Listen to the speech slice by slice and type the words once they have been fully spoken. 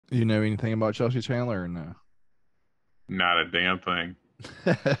You know anything about Chelsea Chandler or no? Not a damn thing.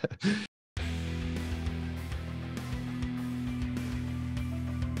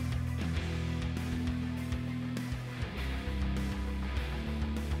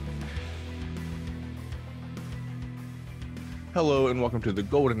 Hello and welcome to the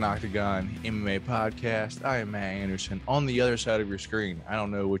Golden Octagon MMA podcast. I am Matt Anderson. On the other side of your screen, I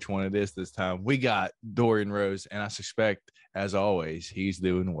don't know which one it is this time. We got Dorian Rose, and I suspect, as always, he's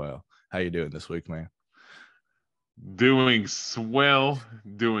doing well. How you doing this week, man? Doing swell,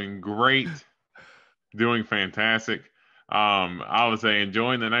 doing great, doing fantastic. I would say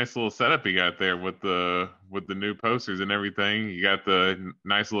enjoying the nice little setup you got there with the new posters and everything. You got the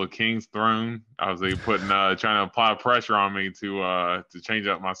nice little King's throne. I was like putting trying to apply pressure on me to change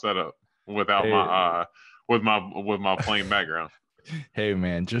up my setup without my Hey, with my plain background. hey,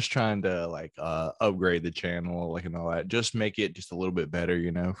 man, just trying to upgrade the channel, and all that. Just make it just a little bit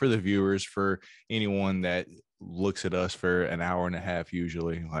better, for the viewers, for anyone that looks at us for an hour and a half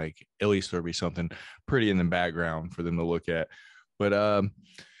usually. Like at least there'll be something pretty in the background for them to look at. But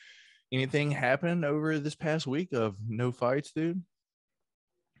anything happened over this past week of no fights, dude?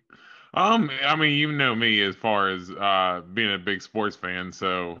 I mean, you know me as far as being a big sports fan.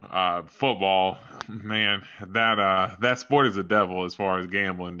 So football, man, that sport is a devil as far as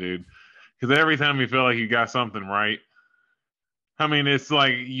gambling, dude. Because every time you feel like you got something right, I mean, it's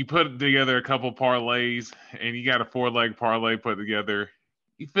like you put together a couple parlays and you got a four-leg parlay put together.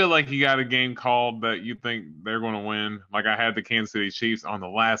 You feel like you got a game called that you think they're going to win. Like I had the Kansas City Chiefs on the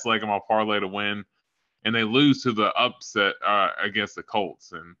last leg of my parlay to win, and they lose to the upset against the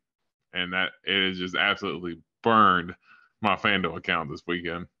Colts, and that it has just absolutely burned my FanDuel account this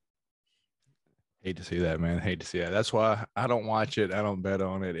weekend. Hate to see that, man. Hate to see that. That's why I don't watch it. I don't bet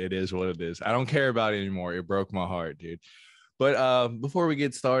on it. It is what it is. I don't care about it anymore. It broke my heart, dude. But before we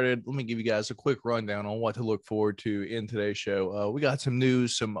get started, let me give you guys a quick rundown on what to look forward to in today's show. We got some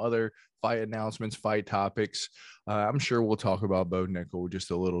news, some other fight announcements, fight topics. I'm sure we'll talk about Bo Nickal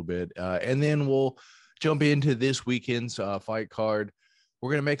just a little bit. And then we'll jump into this weekend's fight card. We're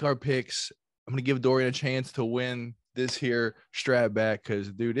going to make our picks. I'm going to give Dorian a chance to win this here strap back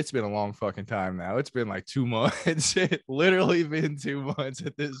because, dude, it's been a long fucking time now. It's been like 2 months. It literally been 2 months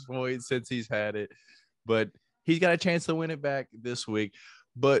at this point since he's had it. But he's got a chance to win it back this week.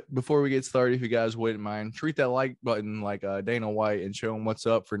 But before we get started, if you guys wouldn't mind, treat that like button like Dana White and show him what's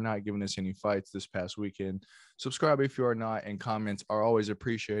up for not giving us any fights this past weekend. Subscribe if you are not, and comments are always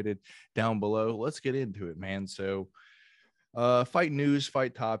appreciated down below. Let's get into it, man. So, fight news,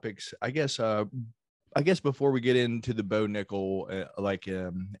 fight topics. I guess before we get into the Bo Nickel,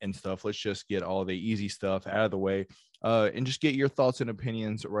 and stuff, let's just get all the easy stuff out of the way, and just get your thoughts and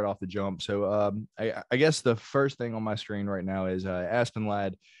opinions right off the jump. So, I guess the first thing on my screen right now is Aspen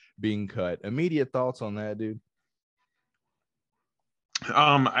Ladd being cut. Immediate thoughts on that, dude?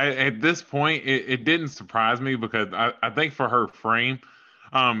 At this point, it didn't surprise me because I think for her frame,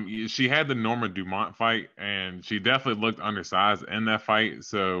 she had the Norma Dumont fight, and she definitely looked undersized in that fight.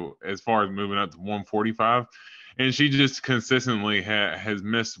 So as far as moving up to 145, and she just consistently has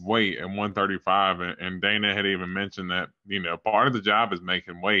missed weight at 135, and Dana had even mentioned that part of the job is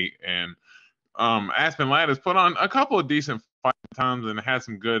making weight, and Aspen Ladd has put on a couple of decent fight times and had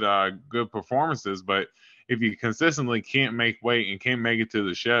some good performances, but if you consistently can't make weight and can't make it to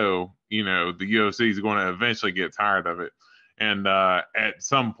the show, the UFC is going to eventually get tired of it. And at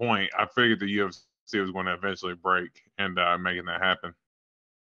some point, I figured the UFC was going to eventually break and making that happen.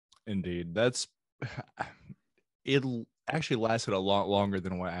 Indeed, that's it. Actually lasted a lot longer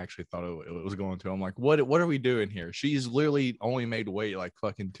than what I actually thought it was going to. I'm like, what are we doing here? She's literally only made weight like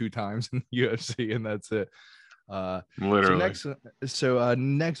fucking 2 times in the UFC, and that's it. Uh, so Literally.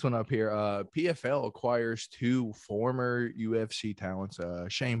 next one up here, PFL acquires two former UFC talents,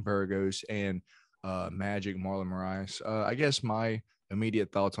 Shane Burgos and Magic Marlon Moraes. I guess my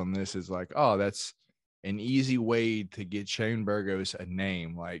immediate thoughts on this is like, oh, that's an easy way to get Shane Burgos a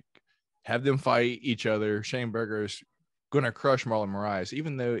name. Like, have them fight each other. Shane Burgos gonna crush Marlon Moraes,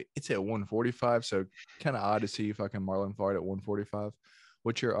 even though it's at 145. So kind of odd to see fucking Marlon fight at 145.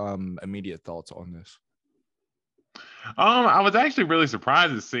 What's your immediate thoughts on this? I was actually really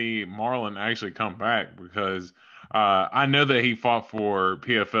surprised to see Marlon actually come back because I know that he fought for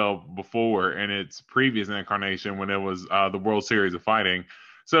PFL before in its previous incarnation when it was the World Series of Fighting.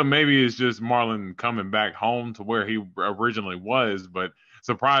 So maybe it's just Marlon coming back home to where he originally was, but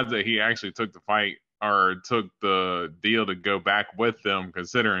surprised that he actually took the fight or took the deal to go back with them,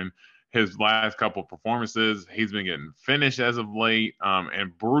 considering his last couple of performances. He's been getting finished as of late,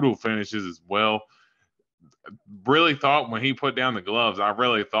 and brutal finishes as well. really thought when he put down the gloves, I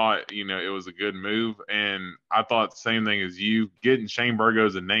really thought, it was a good move. And I thought the same thing as you. Getting Shane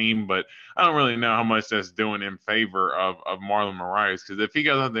Burgos a name, but I don't really know how much that's doing in favor of Marlon Moraes. Because if he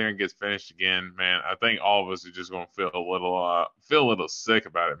goes out there and gets finished again, man, I think all of us are just going to feel a little sick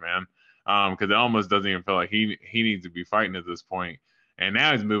about it, man. Because it almost doesn't even feel like he needs to be fighting at this point. And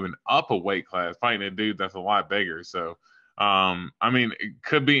now he's moving up a weight class, fighting a dude that's a lot bigger. So, I mean, it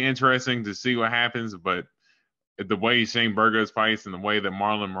could be interesting to see what happens, but the way Shane Burgos fights and the way that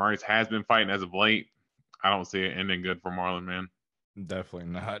Marlon Moraes has been fighting as of late, I don't see it ending good for Marlon, man. Definitely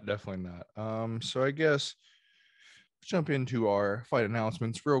not. Definitely not. So I guess let's jump into our fight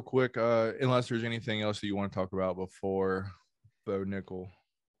announcements real quick. Unless there's anything else that you want to talk about before Bo Nickal.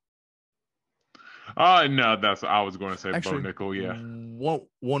 No, that's what I was going to say. Actually, Bo Nickal, yeah.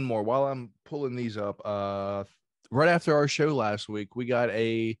 One more while I'm pulling these up. Right after our show last week, we got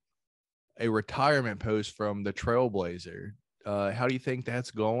a retirement post from the Trailblazer. How do you think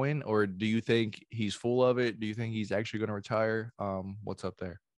that's going? Or do you think he's full of it? Do you think he's actually going to retire? What's up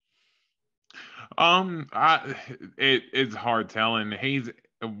there? It's hard telling.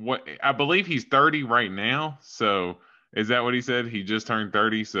 I believe he's 30 right now. So is that what he said? He just turned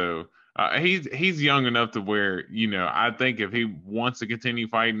 30. So he's young enough to where, I think if he wants to continue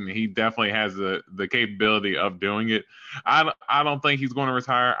fighting, he definitely has the capability of doing it. I don't think he's going to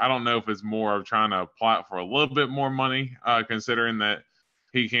retire. I don't know if it's more of trying to plot for a little bit more money, considering that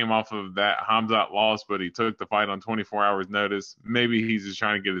he came off of that Khamzat loss, but he took the fight on 24 hours notice. Maybe he's just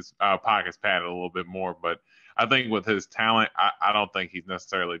trying to get his pockets padded a little bit more. But I think with his talent, I don't think he's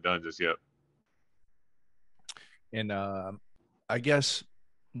necessarily done just yet. And I guess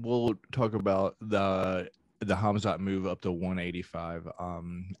we'll talk about the Khamzat move up to 185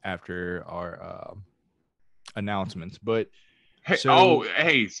 after our announcements. But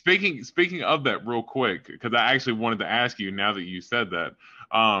hey, speaking of that real quick, because I actually wanted to ask you now that you said that.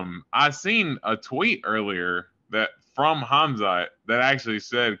 I seen a tweet earlier that from Khamzat that actually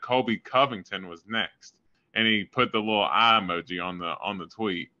said Colby Covington was next, and he put the little eye emoji on the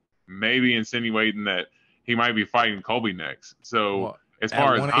tweet, maybe insinuating that he might be fighting Colby next. So as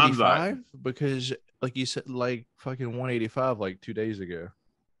far as Khamzat, because like you said, like fucking 185 like 2 days ago.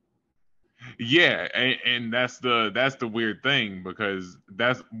 Yeah, and that's the weird thing, because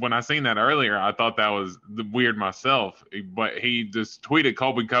that's when I seen that earlier, I thought that was the weird myself. But he just tweeted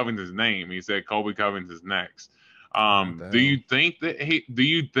Colby Covington's name. He said Colby Covington's next. Do you think that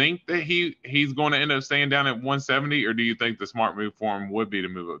he's going to end up staying down at 170, or do you think the smart move for him would be to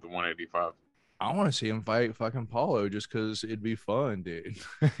move up to 185? I want to see him fight fucking Paulo just because it'd be fun, dude.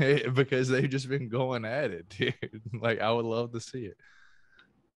 Because they've just been going at it, dude. Like, I would love to see it.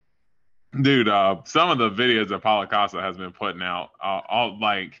 Dude, some of the videos that Paulo Costa has been putting out, all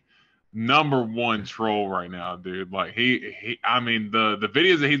like number one troll right now, dude. Like I mean, the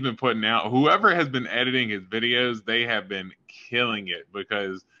videos that he's been putting out, whoever has been editing his videos, they have been killing it,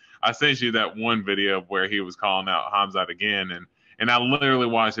 because I sent you that one video where he was calling out Khamzat again, and I literally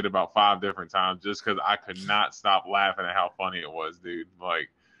watched it about 5 different times just because I could not stop laughing at how funny it was, dude. Like,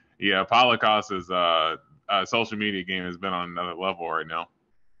 yeah, Paulo Costa's social media game has been on another level right now.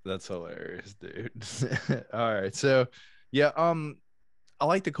 That's hilarious, dude. All right. So, yeah, I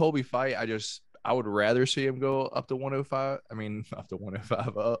like the Colby fight. I would rather see him go up to 105. I mean, up to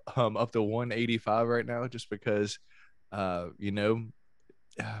 105, up to 185 right now, just because, you know,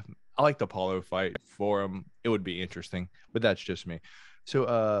 I like the Paulo fight for him. It would be interesting, but that's just me.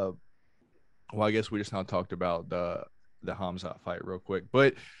 So, well, I guess we just now talked about the Khamzat fight real quick,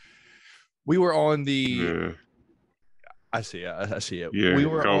 but we were on the. Yeah. I see it. I see it. Yeah, We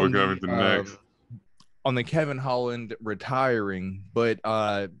were Colby Covington next. On the Kevin Holland retiring, but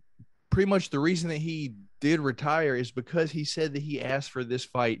pretty much the reason that he did retire is because he said that he asked for this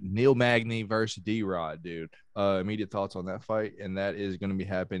fight, Neil Magny versus D-Rod, dude. Immediate thoughts on that fight, and that is going to be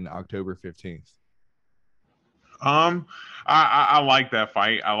happening October 15th. I like that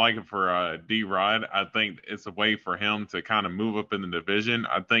fight. I like it for D-Rod. I think it's a way for him to kind of move up in the division.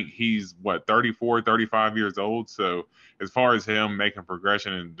 I think he's 34, 35 years old. So as far as him making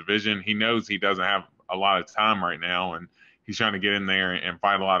progression in the division, he knows he doesn't have a lot of time right now, and he's trying to get in there and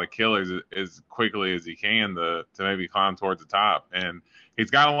fight a lot of killers as quickly as he can to maybe climb towards the top. And he's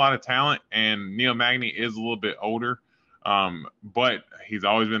got a lot of talent, and Neil Magny is a little bit older. But he's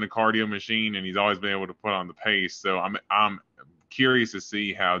always been a cardio machine, and he's always been able to put on the pace. So I'm curious to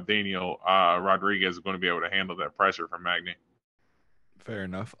see how Daniel Rodriguez is going to be able to handle that pressure from Magny. Fair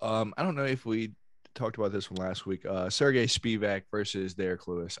enough. I don't know if we talked about this one last week. Sergey Spivak versus Derek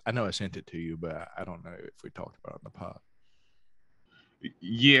Lewis. I know I sent it to you, but I don't know if we talked about it on the pod.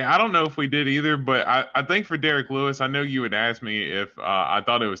 Yeah, I don't know if we did either, but I think for Derek Lewis, I know you would ask me if I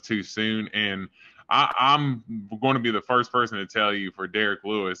thought it was too soon, and I'm going to be the first person to tell you for Derek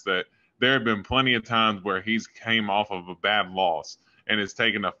Lewis that there have been plenty of times where he's came off of a bad loss and has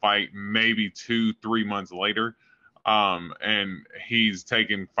taken a fight maybe 2, 3 months later, and he's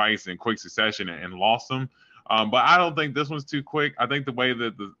taken fights in quick succession and lost them. But I don't think this one's too quick. I think the way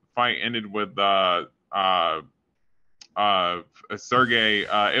that the fight ended with uh Sergey,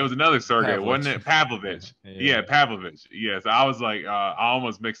 it was another Sergey, wasn't Pavlich. it? Pavlovich. Yeah, Yeah. Pavlovich. Yes, I was like, I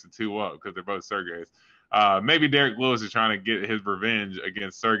almost mixed the two up because they're both Sergeys. Maybe Derek Lewis is trying to get his revenge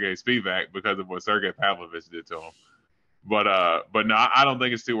against Sergey Spivak because of what Sergey Pavlovich did to him. But no, I don't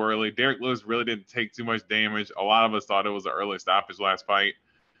think it's too early. Derek Lewis really didn't take too much damage. A lot of us thought it was an early stoppage last fight,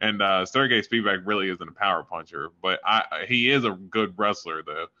 and Sergey Spivak really isn't a power puncher, but he is a good wrestler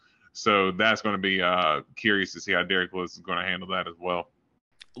though. So that's going to be curious to see how Derek Lewis is going to handle that as well.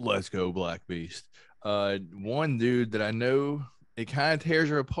 Let's go, Black Beast. One dude that I know it kind of tears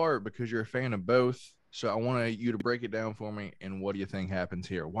her apart because you're a fan of both. So I want you to break it down for me. And what do you think happens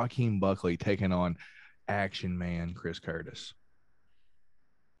here? Joaquin Buckley taking on Action Man Chris Curtis.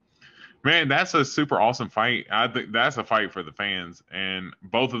 Man, that's a super awesome fight. I think that's a fight for the fans. And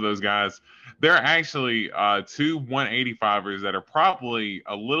both of those guys, they're actually two 185ers that are probably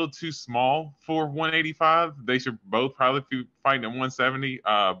a little too small for 185. They should both probably be fighting at 170.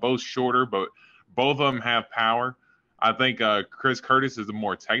 Both shorter, but both of them have power. I think Chris Curtis is a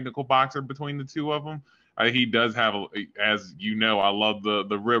more technical boxer between the two of them. He does have, as you know, I love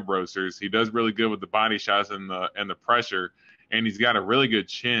the rib roasters. He does really good with the body shots and the pressure, and he's got a really good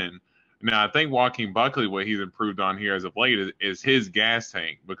chin. Now, I think Joaquin Buckley, what he's improved on here as of late is his gas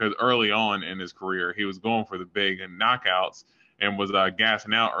tank, because early on in his career, he was going for the big knockouts and was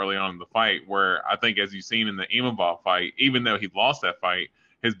gassing out early on in the fight, where I think, as you've seen in the Imavov fight, even though he lost that fight,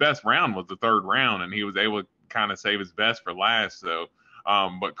 his best round was the third round, and he was able to kind of save his best for last. So,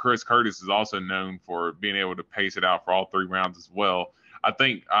 but Chris Curtis is also known for being able to pace it out for all three rounds as well. I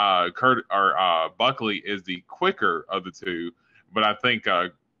think Buckley is the quicker of the two, but I think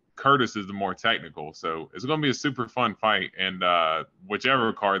Curtis is the more technical, so it's going to be a super fun fight. And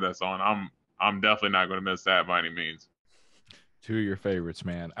whichever card that's on, I'm definitely not going to miss that by any means. Two of your favorites,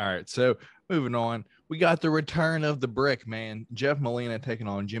 man. All right, so moving on, we got the return of the Brick, man. Jeff Molina taking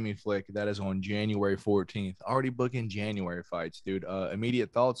on Jimmy Flick. That is on January 14th. Already booking January fights, dude.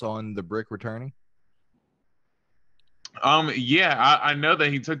 Immediate thoughts on the Brick returning? Yeah, I know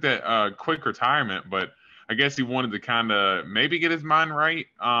that he took that quick retirement, but I guess he wanted to kind of maybe get his mind right.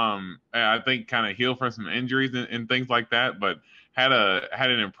 I think kind of heal from some injuries and things like that. But had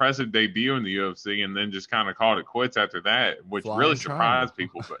an impressive debut in the UFC, and then just kind of called it quits after that, which Flying really triangle. surprised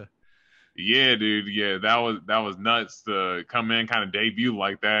people. But yeah, dude, yeah, that was nuts to come in, kind of debut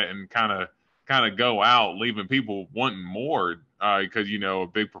like that, and kind of go out, leaving people wanting more. Because a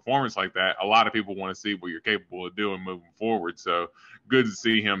big performance like that, a lot of people want to see what you're capable of doing moving forward. So good to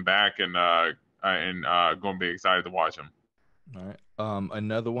see him back, and going to be excited to watch him. All right.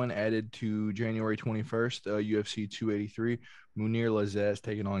 Another one added to January 21st, UFC 283. Munir Lazez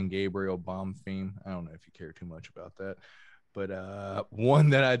taking on Gabriel Bonfim. I don't know if you care too much about that, but one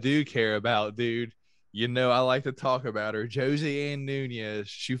that I do care about, dude. I like to talk about her. Josie Ann Nunez.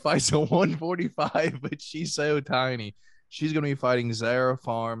 She fights at 145, but she's so tiny. She's going to be fighting Zara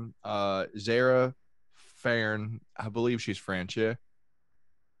Farn. I believe she's French, yeah.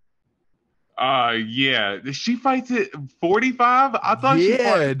 Yeah. She fights at 45? I thought she fought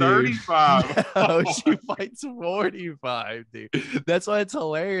Yeah, at dude. 35. No, she fights 45, dude. That's why it's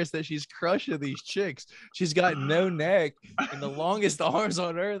hilarious that she's crushing these chicks. She's got no neck and the longest arms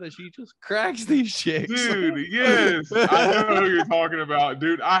on earth, and she just cracks these chicks. Dude, yes, I know who you're talking about,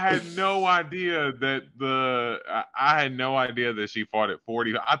 dude. I had no idea that she fought at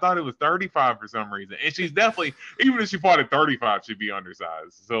 40. I thought it was 35 for some reason. And she's definitely, even if she fought at 35, she'd be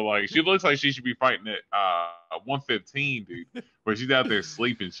undersized. So like, she looks like she should be fighting at 115, dude. But she's out there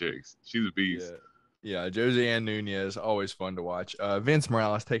sleeping chicks. She's a beast. Yeah. Yeah, Jose Ann Nunez, always fun to watch. Vince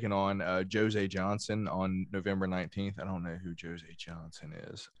Morales taking on Jose Johnson on November 19th. I don't know who Jose Johnson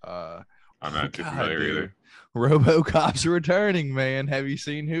is. I'm not too familiar either. RoboCop's returning, man. Have you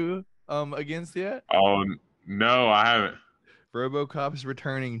seen who against yet? Oh no, I haven't. RoboCop's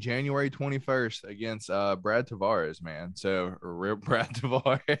returning January 21st against Brad Tavares, man. So Brad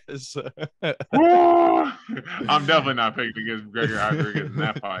Tavares. I'm definitely not picking against Gregor Rodriguez in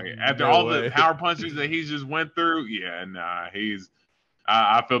that fight. After No all way. the power punches that he just went through, yeah, nah,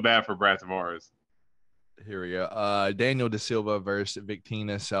 I feel bad for Brad Tavares. Here we go. Daniel Da Silva versus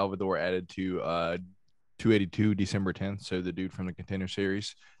Victina Salvador added to 282 December 10th. So the dude from the Contender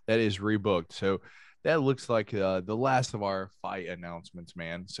Series that is rebooked. So that looks like the last of our fight announcements,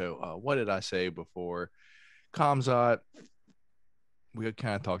 man. So what did I say before? Khamzat, we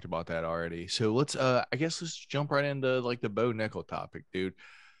kind of talked about that already. So let's I guess let's jump right into like the Bo Nickal topic, dude.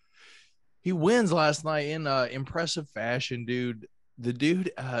 He wins last night in impressive fashion, dude. The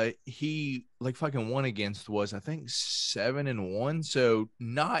dude he like fucking won against was I think 7-1, so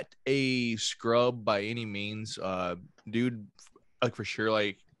not a scrub by any means. Dude, like for sure,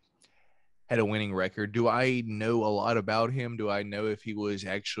 like had a winning record. Do I know a lot about him? Do I know if he was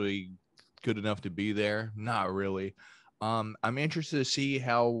actually good enough to be there? Not really. I'm interested to see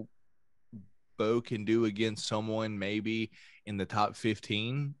how Bo can do against someone maybe in the top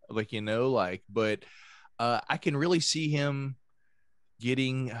 15, like, but I can really see him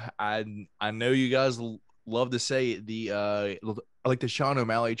getting, I know you guys love to say like the Sean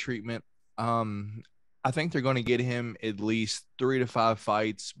O'Malley treatment. I think they're going to get him at least 3 to 5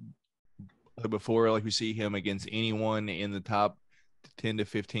 fights before like we see him against anyone in the top 10 to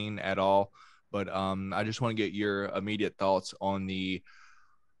 15 at all. But I just want to get your immediate thoughts on the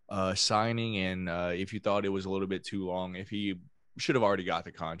signing and if you thought it was a little bit too long, if he should have already got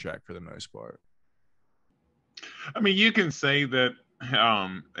the contract for the most part. I mean, you can say that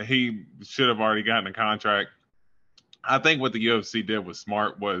he should have already gotten a contract. I think what the UFC did was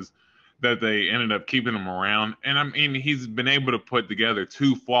smart was that they ended up keeping him around. And I mean, he's been able to put together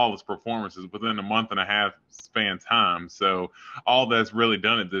 2 flawless performances within a month and a half span time. So all that's really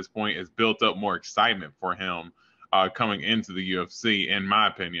done at this point is built up more excitement for him coming into the UFC, in my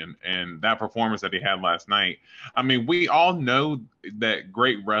opinion. And that performance that he had last night, I mean, we all know that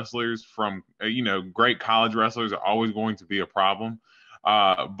great wrestlers from, great college wrestlers are always going to be a problem.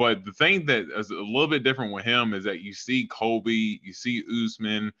 But the thing that is a little bit different with him is that you see Colby, you see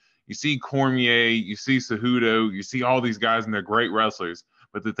Usman, you see Cormier, you see Cejudo, you see all these guys and they're great wrestlers.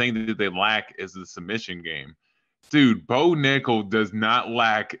 But the thing that they lack is the submission game. Dude, Bo Nickal does not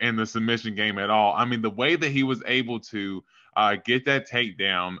lack in the submission game at all. I mean, the way that he was able to get that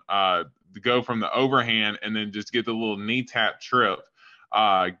takedown, to go from the overhand and then just get the little knee tap trip,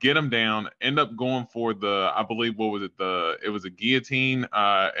 get him down, end up going for the, I believe, what was it? It was a guillotine,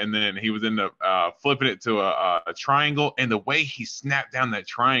 and then he was in the flipping it to a triangle. And the way he snapped down that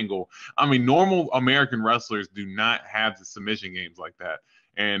triangle, I mean, normal American wrestlers do not have the submission games like that.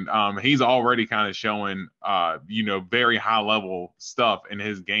 And he's already kind of showing, very high level stuff in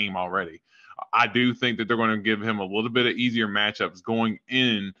his game already. I do think that they're going to give him a little bit of easier matchups going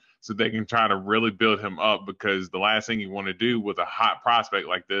in so they can try to really build him up, because the last thing you want to do with a hot prospect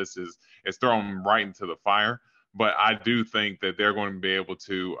like this is throw him right into the fire. But I do think that they're going to be able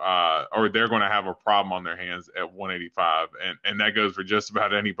to, or they're going to have a problem on their hands at 185, and that goes for just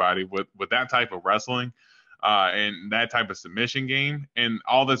about anybody with that type of wrestling. And that type of submission game, and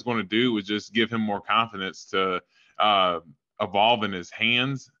all that's going to do is just give him more confidence to evolve in his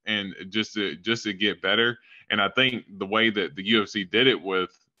hands and just to get better. And I think the way that the UFC did it with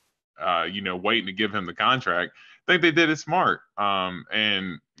waiting to give him the contract, I think they did it smart.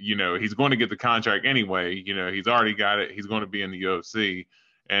 And he's going to get the contract anyway. He's already got it. He's going to be in the UFC,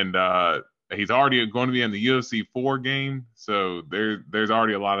 and he's already going to be in the UFC 4 game. So there's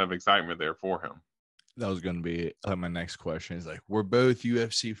already a lot of excitement there for him. That was going to be my next question. Is like, we're both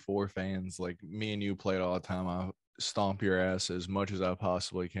UFC 4 fans. Like me and you play it all the time. I stomp your ass as much as I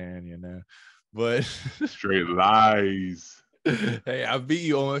possibly can, but straight lies. Hey, I've beat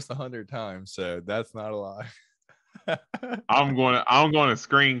you almost 100 times, so that's not a lie. I'm going to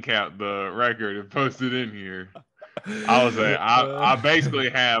screen cap the record and post it in here. I would say I basically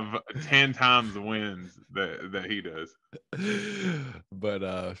have 10 times the wins that he does.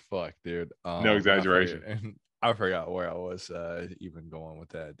 But fuck, dude. No exaggeration. I forgot where I was even going with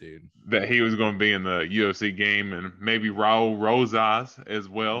that, dude. That he was going to be in the UFC game, and maybe Raul Rosas as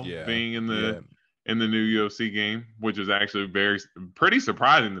well, being in the new UFC game, which is actually pretty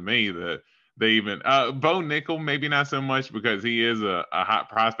surprising to me that they even Bo Nickal, maybe not so much because he is a hot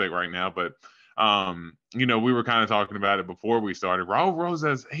prospect right now, but we were kind of talking about it before we started. Raul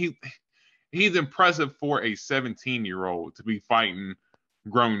Rosas, he's impressive for a 17-year-old to be fighting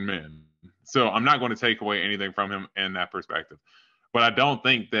grown men. So I'm not going to take away anything from him in that perspective. But I don't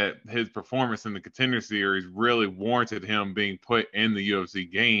think that his performance in the Contender Series really warranted him being put in the UFC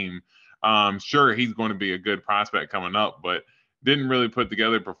game. Sure, he's going to be a good prospect coming up, but didn't really put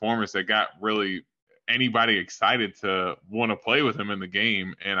together a performance that got really anybody excited to want to play with him in the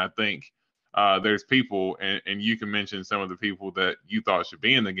game. And I think there's people, and you can mention some of the people that you thought should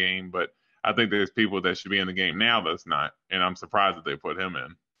be in the game, but I think there's people that should be in the game now that's not. And I'm surprised that they put him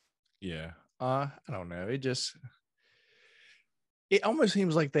in. Yeah. I don't know. It almost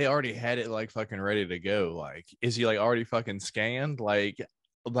seems like they already had it like fucking ready to go. Like, is he like already fucking scanned? I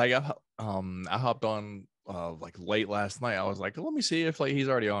hopped on like late last night. I was like, let me see if like he's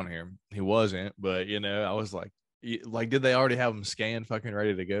already on here. He wasn't, but I was like, did they already have him scanned, fucking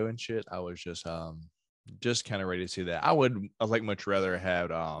ready to go and shit? I was just kind of ready to see that. I'd like much rather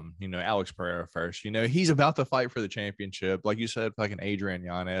have Alex Pereira first. He's about to fight for the championship, like you said, fucking Adrian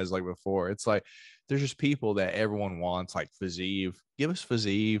Yanez, like before. It's like there's just people that everyone wants, like Fiziev. Give us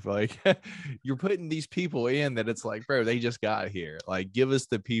Fiziev. Like you're putting these people in that it's like, bro, they just got here. Like, give us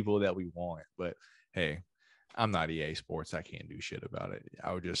the people that we want. But hey, I'm not EA Sports. I can't do shit about it.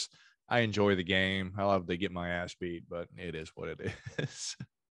 I enjoy the game. I love to get my ass beat, but it is what it is.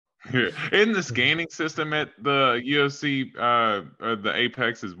 In the scanning system at the UFC, the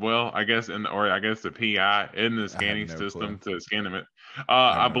Apex as well, I guess, or I guess the PI in the I have scanning no clue. system to scan them.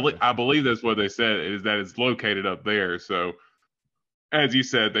 I have no idea. I believe that's what they said, is that it's located up there. So, as you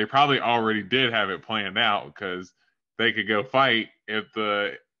said, they probably already did have it planned out because they could go fight if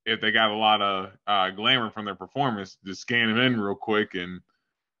they got a lot of glamour from their performance, just scan them in real quick and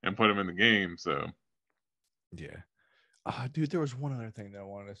put them in the game. So, Yeah. Dude, there was one other thing that I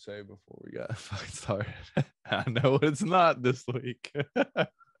wanted to say before we got started. I know it's not this week.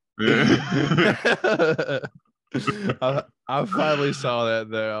 I finally saw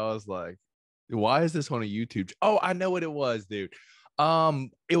that there. I was like, why is this on a YouTube? Oh, I know what it was, dude.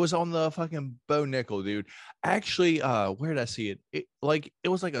 It was on the fucking Bo Nickal, dude. Actually, where did I see it? It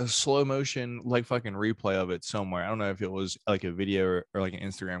was like a slow motion, like fucking replay of it somewhere. I don't know if it was like a video or like an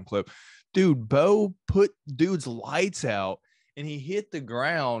Instagram clip. Dude, Bo put dude's lights out and he hit the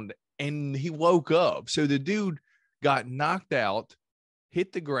ground and he woke up. So the dude got knocked out,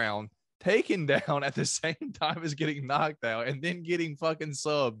 hit the ground, taken down at the same time as getting knocked out, and then getting fucking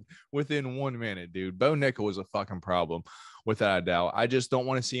subbed within 1 minute, dude. Bo Nickal was a fucking problem, without a doubt. I just don't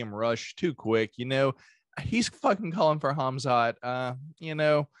want to see him rush too quick. He's fucking calling for Khamzat.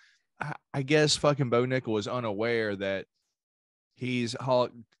 I guess fucking Bo Nickal was unaware that he's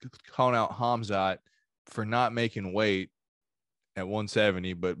calling out Khamzat for not making weight at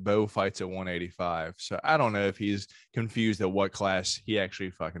 170, but Bo fights at 185. So I don't know if he's confused at what class he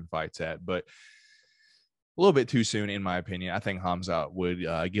actually fucking fights at, but a little bit too soon, in my opinion. I think Khamzat would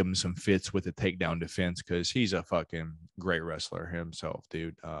give him some fits with the takedown defense because he's a fucking great wrestler himself,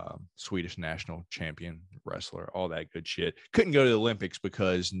 dude. Swedish national champion wrestler, all that good shit. Couldn't go to the Olympics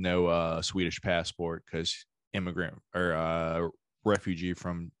because no Swedish passport, because immigrant or refugee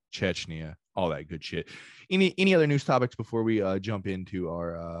from Chechnya, all that good shit. Any other news topics before we jump into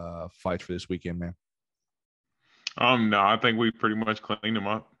our fights for this weekend, man? no, I think we pretty much cleaned them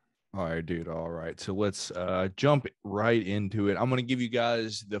up. All right, dude. All right. So let's jump right into it. I'm going to give you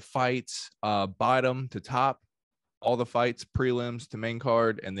guys the fights, bottom to top, all the fights, prelims to main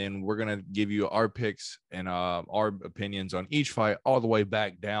card, and then we're going to give you our picks and our opinions on each fight all the way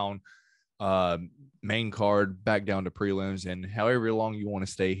back down, main card, back down to prelims. And however long you want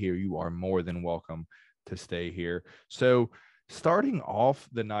to stay here, you are more than welcome to stay here. So starting off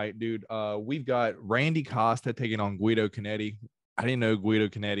the night, dude, we've got Randy Costa taking on Guido Canetti. I didn't know Guido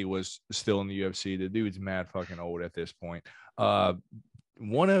Canetti was still in the UFC. The dude's mad fucking old at this point.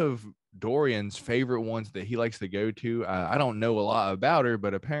 One of Dorian's favorite ones that he likes to go to. I don't know a lot about her,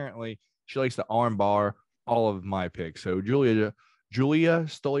 but apparently she likes to armbar all of my picks. So Julia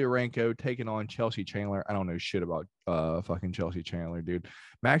Stolyarenko taking on Chelsea Chandler. I don't know shit about fucking Chelsea Chandler, dude.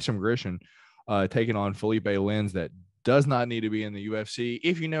 Maxim Grishin taking on Felipe Lins, that does not need to be in the UFC.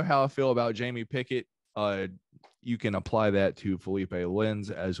 If you know how I feel about Jamie Pickett, you can apply that to Felipe Lins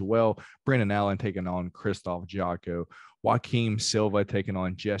as well. Brendan Allen taking on Christoph Jocko. Joaquim Silva taking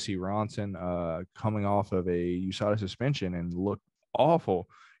on Jesse Ronson, coming off of a USADA suspension and looked awful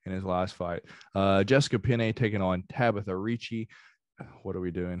in his last fight. Jessica Penne taking on Tabitha Ricci. What are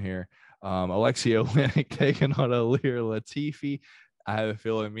we doing here? Alexia Oleinik taking on Alir Latifi. I have a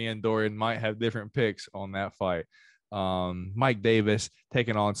feeling me and Dorian might have different picks on that fight. Mike Davis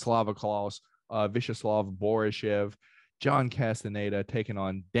taking on Slava Klaus. Vyacheslav Borishev, John Castaneda taking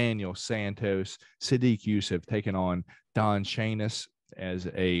on Daniel Santos, Sadiq Youssef taking on Don Shanis as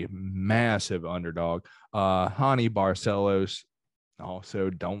a massive underdog. Hani Barcelos, also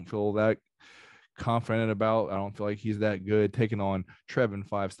don't feel that confident about. I don't feel like he's that good, taking on Trevin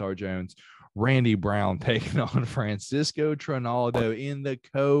 5-Star Jones. Randy Brown taking on Francisco Trinaldo in the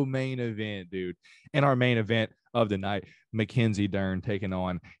co-main event, dude. In our main event of the night, Mackenzie Dern taking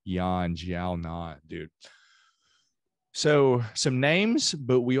on Yan Jiaonan, dude. So some names,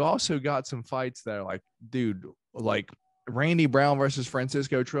 but we also got some fights that are like, dude, like Randy Brown versus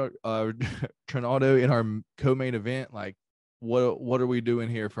Francisco Trinaldo in our co-main event. Like, what are we doing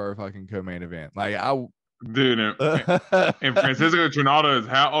here for our fucking co-main event? Like, Dude, and Francisco Trinaldo is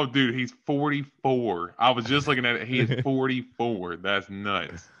how? Oh, dude, he's 44. I was just looking at it. He is 44. That's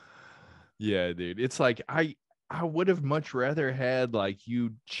nuts. Yeah, dude. It's like I would have much rather had like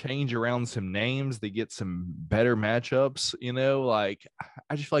you change around some names to get some better matchups, like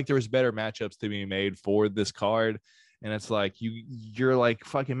I just feel like there was better matchups to be made for this card. And it's like you're like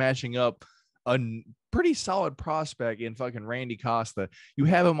fucking matching up a pretty solid prospect in fucking Randy Costa. You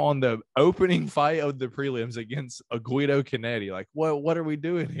have him on the opening fight of the prelims against a Guido Canetti. Like, what are we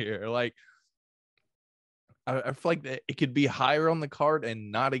doing here? Like, I feel like it could be higher on the card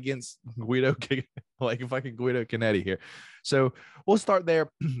and not against Guido, like fucking Guido Canetti here. So we'll start there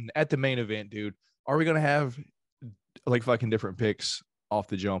at the main event, dude. Are we gonna have like fucking different picks off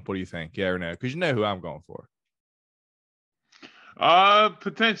the jump? What do you think? Yeah or no? Because you know who I'm going for.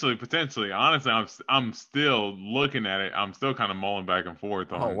 Potentially. Honestly, I'm still looking at it. I'm still kind of mulling back and forth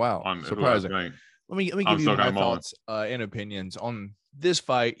Oh wow, on who I surprising. think. Let me give you my thoughts and opinions on this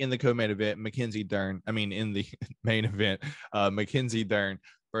fight in the co-main event. Mackenzie Dern. I mean, in the main event, Mackenzie Dern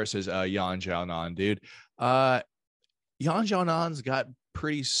versus Yan Xiaonan, dude. Yan Xiaonan's got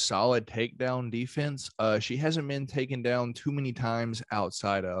pretty solid takedown defense. She hasn't been taken down too many times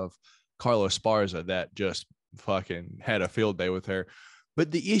outside of Carlos Esparza that just fucking had a field day with her.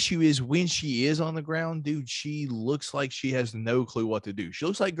 But the issue is when she is on the ground, dude, she looks like she has no clue what to do. She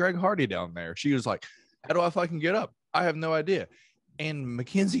looks like Greg Hardy down there. She was like, how do I fucking get up? I have no idea. And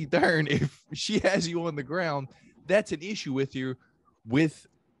Mackenzie Dern, if she has you on the ground, that's an issue with you.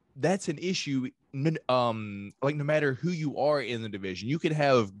 That's an issue. Like no matter who you are in the division, you could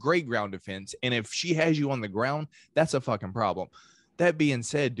have great ground defense. And if she has you on the ground, that's a fucking problem. That being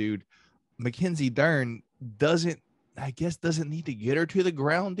said, dude, Mackenzie Dern doesn't need to get her to the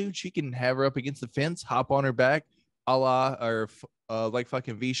ground, dude. She can have her up against the fence, hop on her back, a la or like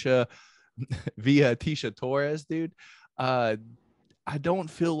fucking via Tisha Torres, dude. I don't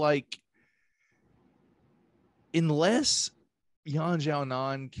feel like unless Yan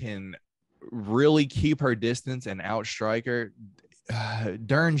Xiaonan can really keep her distance and outstrike her,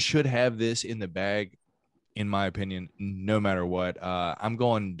 Dern should have this in the bag, in my opinion, no matter what. I'm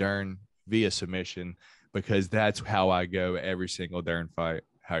going Dern via submission because that's how I go every single Dern fight.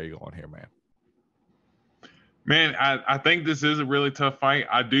 How are you going here, man? Man, I think this is a really tough fight.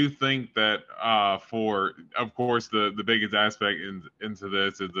 I do think that for, of course, the biggest aspect into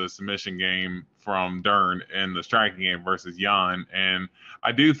this is the submission game from Dern and the striking game versus Yan. And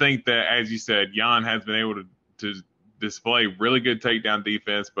I do think that, as you said, Yan has been able to display really good takedown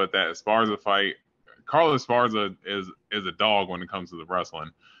defense, but that Esparza fight, Carlos Esparza is a dog when it comes to the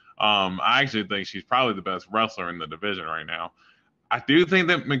wrestling. I actually think she's probably the best wrestler in the division right now. I do think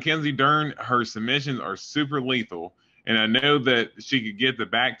that Mackenzie Dern, her submissions are super lethal. And I know that she could get the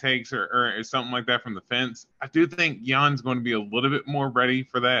back takes or something like that from the fence. I do think Jan's going to be a little bit more ready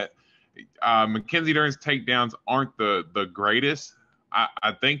for that. Mackenzie Dern's takedowns aren't the greatest.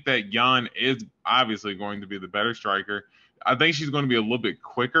 I think that Jan is obviously going to be the better striker. I think she's going to be a little bit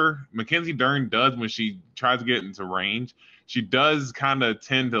quicker. Mackenzie Dern does when she tries to get into range. She does kind of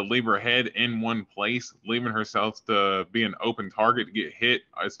tend to leave her head in one place, leaving herself to be an open target to get hit,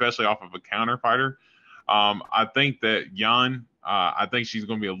 especially off of a counter fighter. I think that Yan, I think she's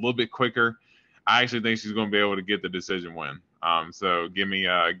going to be a little bit quicker. I actually think she's going to be able to get the decision win. So give me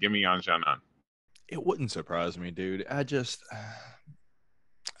Yan Xiaonan. It wouldn't surprise me, dude. I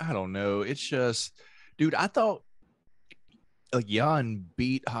don't know. It's just, dude, I thought like Jan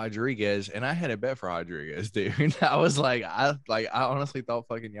beat Rodriguez, and I had a bet for Rodriguez, dude. I was like, I honestly thought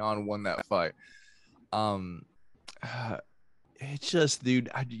fucking Jan won that fight. It's just, dude,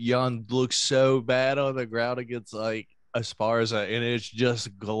 Jan looks so bad on the ground against like Esparza, and it's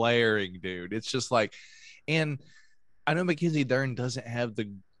just glaring, dude. It's just like, and I know Mackenzie Dern doesn't have the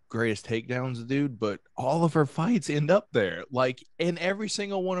greatest takedowns, dude, but all of her fights end up there. Like in every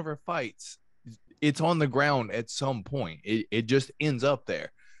single one of her fights, it's on the ground at some point. It just ends up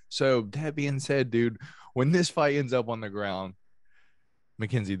there. So that being said, dude, when this fight ends up on the ground,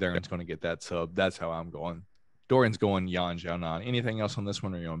 Mackenzie Dern's going to get that sub. That's how I'm going. Dorian's going Yan Xiaonan. Anything else on this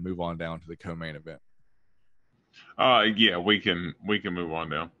one, or you want to move on down to the co-main event? Yeah, we can move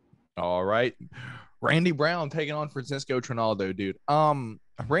on down. All right. Randy Brown taking on Francisco Trinaldo, dude.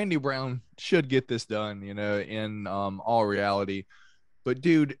 Randy Brown should get this done, in all reality. But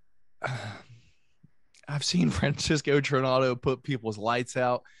dude, I've seen Francisco Trinaldo put people's lights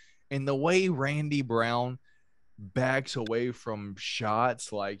out, and the way Randy Brown backs away from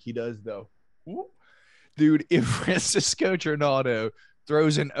shots, like he does Dude, if Francisco Trinaldo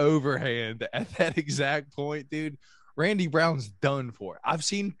throws an overhand at that exact point, dude, Randy Brown's done for. I've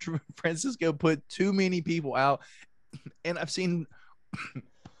seen Francisco put too many people out, and I've seen,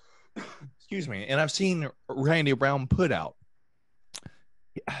 excuse me, and I've seen Randy Brown put out.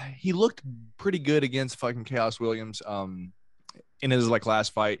 He looked pretty good against fucking Chaos Williams in his like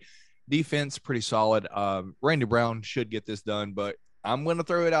last fight. Defense pretty solid. Randy Brown should get this done, but I'm going to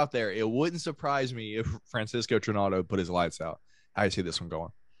throw it out there. It wouldn't surprise me if Francisco Trinaldo put his lights out. How do you see this one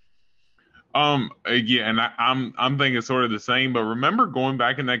going? Yeah, and I'm thinking sort of the same. But remember going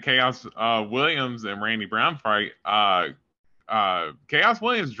back in that Chaos Williams and Randy Brown fight, Chaos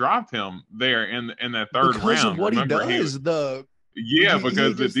Williams dropped him there in that third Because of round. what he Remember does, yeah, he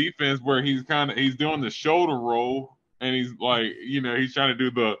because the just defense where he's doing the shoulder roll and he's like, he's trying to do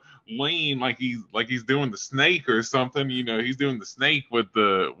the lean like he's doing the snake or something. He's doing the snake with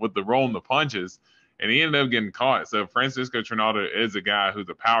the rolling the punches, and he ended up getting caught. So Francisco Trinaldo is a guy who's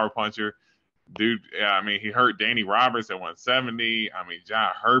a power puncher. Dude, yeah, I mean, he hurt Danny Roberts at 170. I mean,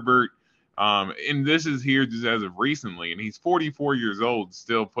 Jai Herbert. And this is here just as of recently, and he's 44 years old,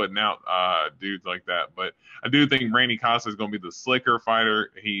 still putting out dudes like that. But I do think Randy Costa is going to be the slicker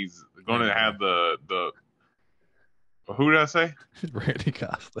fighter. He's going to have the who did I say? Randy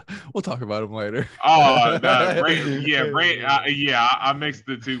Costa. We'll talk about him later. Oh, I mixed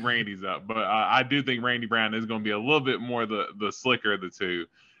the two Randys up, but I do think Randy Brown is going to be a little bit more the slicker of the two,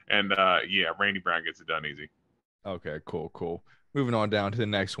 and Randy Brown gets it done easy. Okay, cool. Moving on down to the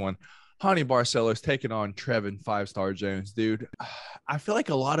next one. Hani Barcelos taking on Trevin 5-Star Jones, dude. I feel like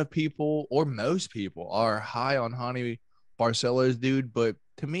a lot of people, or most people, are high on Hani Barcelos, dude, but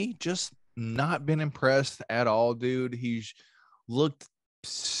to me, just not been impressed at all, dude. He's looked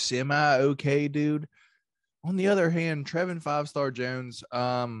semi-okay, dude. On the other hand, Trevin 5-Star Jones,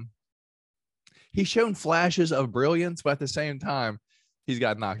 he's shown flashes of brilliance, but at the same time, he's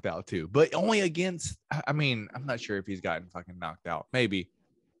got knocked out too. But only against, I mean, I'm not sure if he's gotten fucking knocked out. Maybe.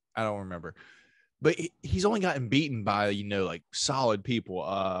 I don't remember. But he's only gotten beaten by, like solid people.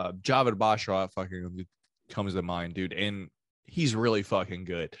 Javid Basharat fucking comes to mind, dude. And he's really fucking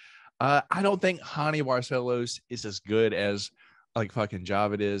good. I don't think Hani Barcelos is as good as like fucking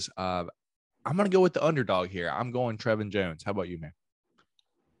Javid is. I'm going to go with the underdog here. I'm going Trevin Jones. How about you, man?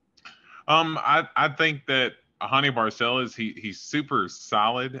 I think that Hani Barcelos, he's super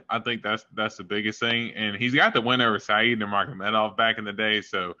solid. I think that's the biggest thing, and he's got the win over Saeed Nurmagomedov back in the day.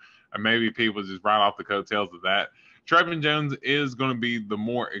 So maybe people just right off the coattails of that. Trevin Jones is going to be the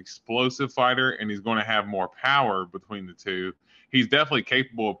more explosive fighter, and he's going to have more power between the two. He's definitely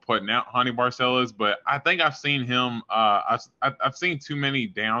capable of putting out Hani Barcelos, but I think I've seen him. I've seen too many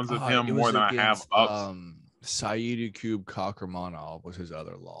downs of him more than I have ups. Saeed Cube Kakramanov was his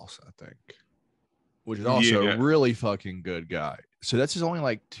other loss, I think, which is also a really fucking good guy. So that's his only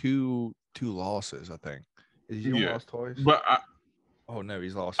like two losses, I think. Is he lost twice? But oh no,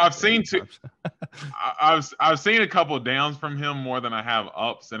 he's lost. I've seen two. I've seen a couple of downs from him more than I have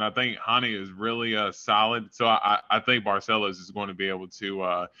ups, and I think Hani is really solid. So I think Barcelos is going to be able to.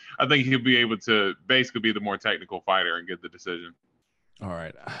 I think he'll be able to basically be the more technical fighter and get the decision. All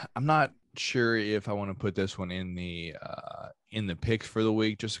right, I'm not sure if I want to put this one in the picks for the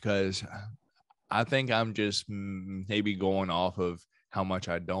week, just because I think I'm just maybe going off of how much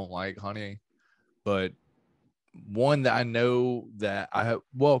I don't like Hani, but one that I know that I have,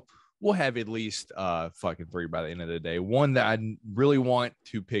 well, we'll have at least fucking three by the end of the day. One that I really want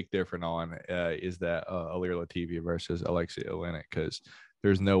to pick different on is that Alir Latifi versus Alexei Oleinik, because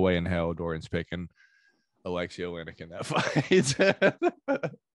there's no way in hell Doran's picking Alexei Oleinik in that fight.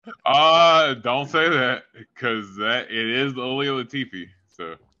 Don't say that, because it is Alir Latifi.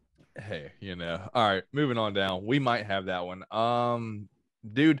 So hey, all right, moving on down. We might have that one.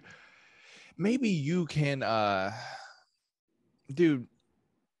 Dude, maybe you can dude,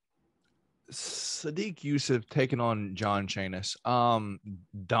 Sadiq Yusuf taking on John Shanus.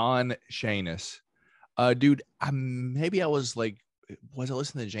 Don Shanus. Dude, maybe I was like, was I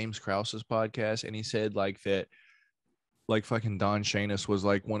listening to James Krause's podcast and he said like that, like fucking Don Shanus was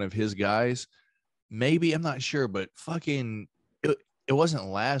like one of his guys. Maybe, I'm not sure, but fucking it wasn't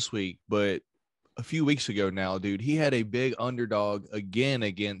last week, but a few weeks ago now, dude, he had a big underdog again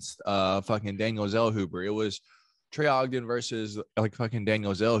against fucking Daniel Zellhuber. It was Trey Ogden versus like fucking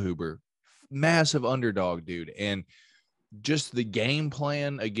Daniel Zellhuber. Massive underdog, dude. And just the game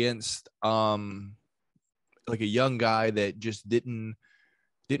plan against like a young guy that just didn't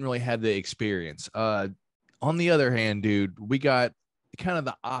really have the experience. On the other hand, dude, we got kind of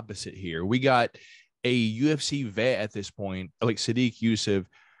the opposite here. We got a UFC vet at this point, like Sadiq Yusuf,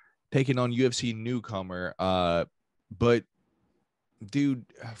 taking on UFC newcomer. But dude,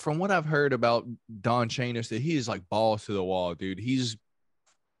 from what I've heard about Don Chanis, that he is like balls to the wall, dude. He's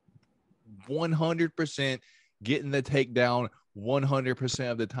 100% getting the takedown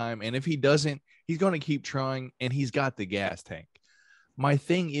 100% of the time. And if he doesn't, he's going to keep trying, and he's got the gas tank. My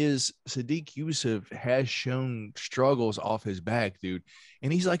thing is, Sadiq Yusuf has shown struggles off his back, dude.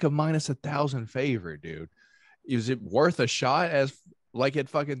 And he's like a -1,000 favorite, dude. Is it worth a shot as like at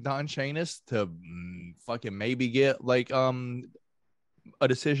fucking Don Chanis to fucking maybe get like a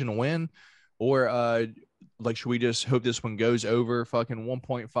decision win? Or like, should we just hope this one goes over fucking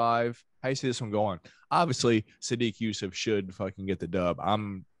 1.5? How you see this one going? Obviously, Sadiq Yusuf should fucking get the dub.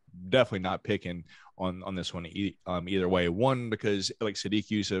 I'm definitely not picking on this one either way. One, because like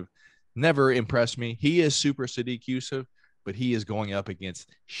Sadiq Yusuf never impressed me. He is super Sadiq Yusuf, but he is going up against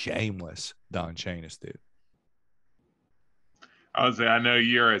shameless Don Chanis, dude. I would say I know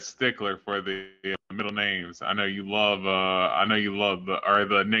you're a stickler for the middle names. I know you love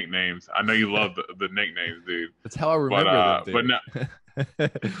the nicknames. I know you love the nicknames, dude. That's how I remember them, dude. But no,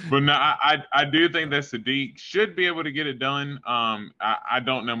 but no, I do think that Sadiq should be able to get it done. I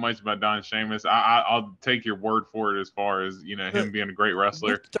don't know much about Don Sheamus. I'll take your word for it as far as him being a great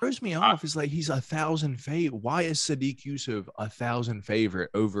wrestler. What throws me off is like he's 1,000 favorite. Why is Sadiq Yusuf 1,000 favorite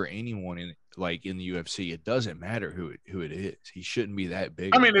over anyone in the UFC? It doesn't matter who it is. He shouldn't be that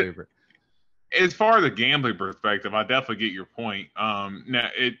big. I mean, favorite. As far as a gambling perspective, I definitely get your point. Now,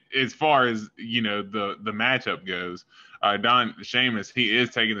 as far as the matchup goes, Don Sheamus, he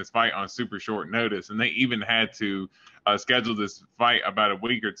is taking this fight on super short notice, and they even had to schedule this fight about a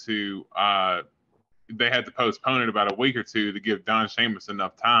week or two. They had to postpone it about a week or two to give Don Sheamus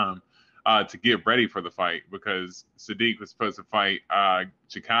enough time to get ready for the fight, because Sadiq was supposed to fight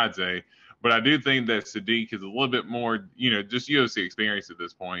Chikadze. But I do think that Sadiq is a little bit more, just UFC experience at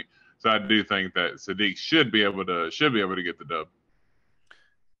this point. So I do think that Sadiq should be able to get the dub.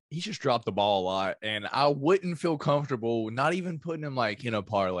 He just dropped the ball a lot, and I wouldn't feel comfortable not even putting him like in a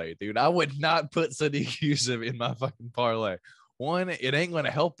parlay, dude. I would not put Sadiq Yusuf in my fucking parlay. One, it ain't going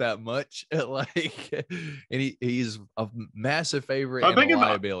to help that much. And he's a massive favorite and a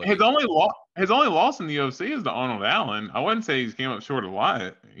liability. His only loss in the UFC is to Arnold Allen. I wouldn't say he's came up short a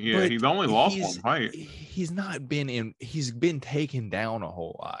lot. Yeah, he's only lost one fight. He's been taken down a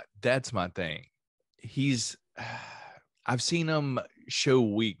whole lot. That's my thing. I've seen him show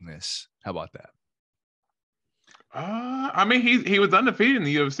weakness. How about that? I mean, he was undefeated in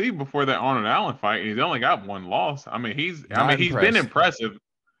the UFC before that Arnold Allen fight, and he's only got one loss. I mean, he's been impressive.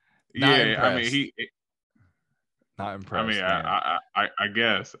 Not impressed. I mean, I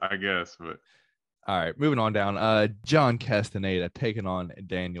guess, but all right, moving on down. John Castaneda taking on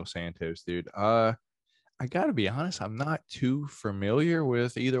Daniel Santos, dude. I gotta be honest, I'm not too familiar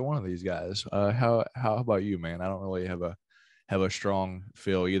with either one of these guys. How about you, man? I don't really have a strong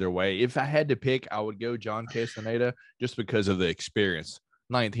feel either way. If I had to pick, I would go John Castaneda just because of the experience.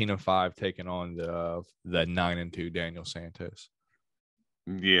 19-5 taking on the 9-2 Daniel Santos.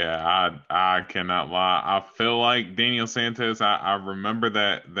 Yeah, I cannot lie. I feel like Daniel Santos. I remember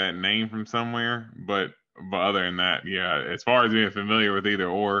that name from somewhere, but other than that, yeah. As far as being familiar with either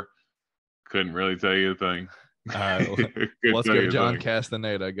or, couldn't really tell you a thing. Let's go, John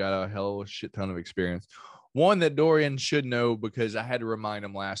Castaneda. Got a hell of a shit ton of experience. One that Dorian should know because I had to remind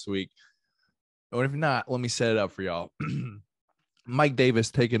him last week. Or if not, let me set it up for y'all. Mike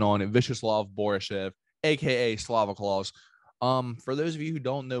Davis taking on Vyacheslav Borishev, aka Slava Claus. For those of you who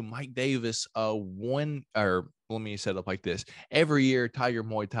don't know, Mike Davis let me set it up like this. Every year, Tiger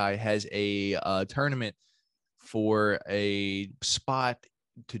Muay Thai has a tournament for a spot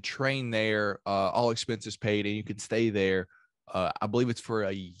to train there, all expenses paid, and you can stay there. I believe it's for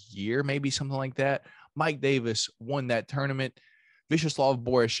a year, maybe something like that. Mike Davis won that tournament. Vyacheslav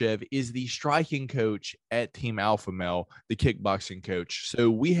Borishev is the striking coach at Team Alpha Male, the kickboxing coach.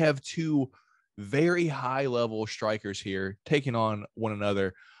 So we have two very high-level strikers here taking on one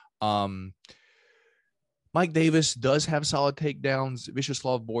another. Mike Davis does have solid takedowns.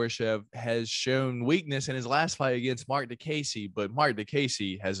 Vyacheslav Borishev has shown weakness in his last fight against Mark DeCasey, but Mark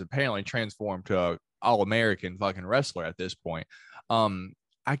DeCasey has apparently transformed to an all-American fucking wrestler at this point.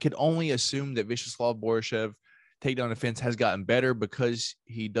 I could only assume that Vyacheslav Borishev takedown defense has gotten better because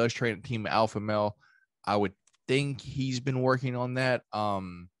he does train at Team Alpha Male. I would think he's been working on that.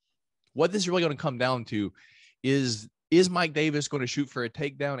 What this is really going to come down to is Mike Davis going to shoot for a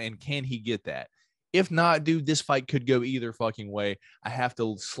takedown, and can he get that? If not, dude, this fight could go either fucking way. I have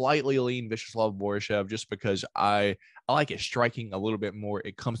to slightly lean Vyacheslav Borishev just because I like it striking a little bit more.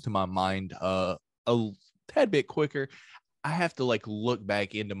 It comes to my mind a tad bit quicker. I have to like look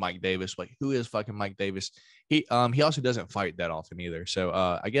back into Mike Davis. Like, who is fucking Mike Davis? He also doesn't fight that often either. So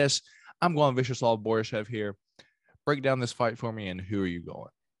I guess I'm going Vyacheslav Borishev here. Break down this fight for me, and who are you going?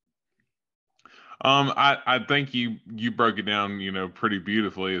 I think you broke it down, pretty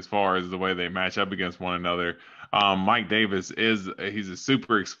beautifully as far as the way they match up against one another. Mike Davis he's a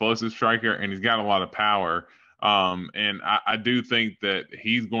super explosive striker and he's got a lot of power. And I do think that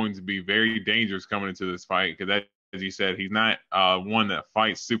he's going to be very dangerous coming into this fight because that, as you said, he's not one that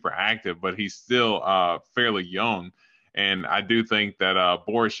fights super active, but he's still fairly young. And I do think that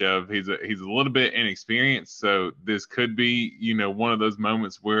Borishev, he's a little bit inexperienced, so this could be, one of those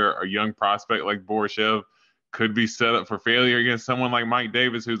moments where a young prospect like Borishev could be set up for failure against someone like Mike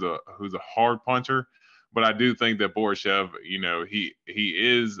Davis, who's a hard puncher. But I do think that Borishev, he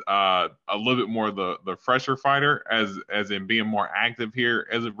is a little bit more the fresher fighter, as in being more active here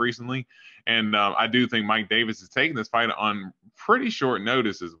as of recently. And I do think Mike Davis is taking this fight on pretty short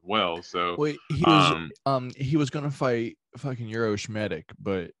notice as well. So, Wait, um, he was gonna fight fucking Euro Schmedic,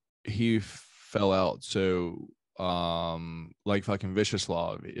 but he fell out. So like fucking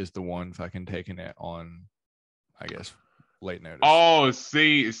Vyacheslav is the one fucking taking it on, I guess, late notice. Oh,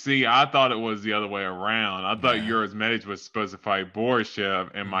 see, I thought it was the other way around. I thought Nah. Eurosmedic was supposed to fight Borishev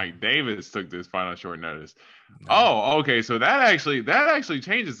and Mike Mm, Davis took this fight on short notice. no. Oh, okay. So that actually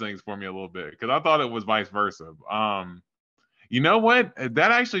changes things for me a little bit because I thought it was vice versa. You know what?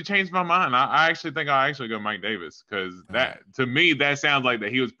 That actually changed my mind. I actually think I'll actually go Mike Davis because All right. that to me that sounds like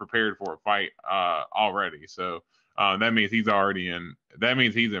that he was prepared for a fight already. So that means he's already in. That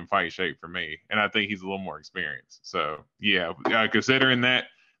means he's in fight shape for me, and I think he's a little more experienced. So yeah, considering that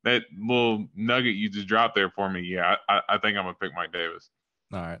little nugget you just dropped there for me, yeah, I think I'm gonna pick Mike Davis.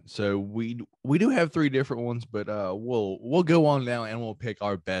 All right. So we do have three different ones, but we'll go on now and we'll pick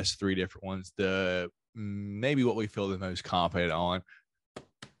our best three different ones. The maybe what we feel the most confident on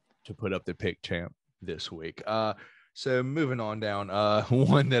to put up the pick champ this week. So moving on down,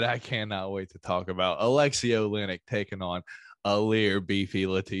 one that I cannot wait to talk about. Alexei Oleinik taking on Alir Beefy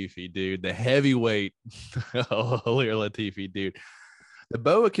Latifi, dude. The heavyweight Alir Latifi, dude. The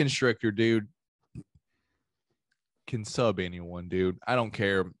boa constrictor, dude, can sub anyone, dude. I don't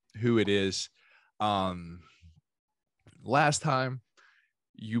care who it is. Last time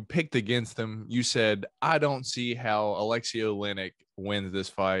you picked against him, you said, I don't see how Alexei Oleinik wins this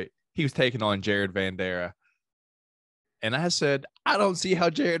fight. He was taking on Jared Vandera. And I said, I don't see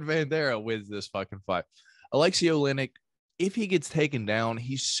how Jared Vandera wins this fucking fight. Alexei Oleinik, if he gets taken down,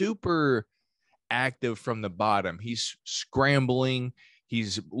 he's super active from the bottom. He's scrambling.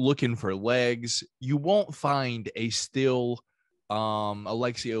 He's looking for legs. You won't find a still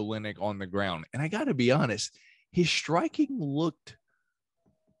Alexei Oleinik on the ground. And I got to be honest, his striking looked,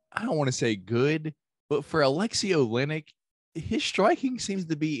 I don't want to say good, but for Alexei Oleinik, his striking seems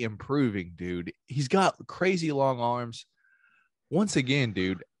to be improving, dude. He's got crazy long arms. Once again,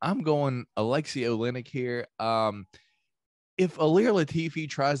 dude, I'm going Alexei Oleinik here. If Alir Latifi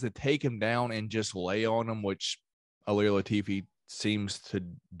tries to take him down and just lay on him, which Alir Latifi seems to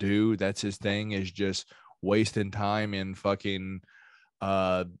do, that's his thing, is just wasting time in fucking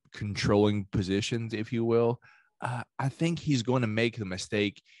controlling positions, if you will. I think he's going to make the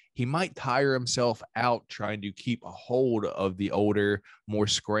mistake. He might tire himself out trying to keep a hold of the older, more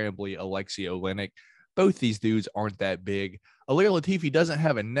scrambly Alexei Oleinik. Both these dudes aren't that big. Alir Latifi doesn't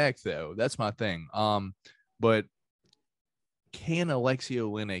have a neck, though. That's my thing. But can Alexei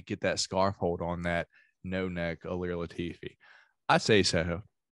Oleinik get that scarf hold on that no neck Alir Latifi? I say so.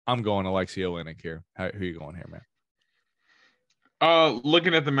 I'm going Alexei Oleinik here. Who are you going here, man?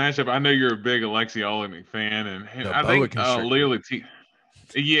 Looking at the matchup, I know you're a big Alexei Oleinik fan, and The I boa think constrictor. Leo Latifi.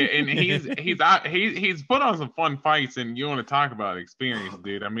 Yeah, and he's put on some fun fights, and you want to talk about experience,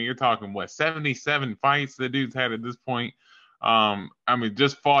 dude. I mean, you're talking what 77 fights the dude's had at this point. I mean,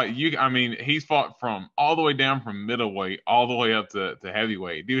 just fought you. I mean, he's fought from all the way down from middleweight all the way up to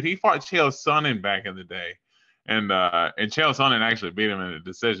heavyweight, dude. He fought Chael Sonnen back in the day, and Chael Sonnen actually beat him in a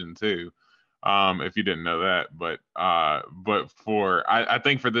decision too. If you didn't know that, but I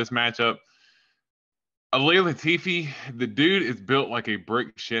think for this matchup. Alir Latifi, the dude is built like a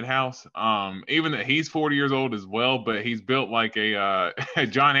brick shithouse. Even that he's 40 years old as well, but he's built like John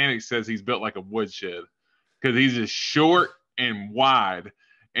Anik says he's built like a woodshed because he's just short and wide.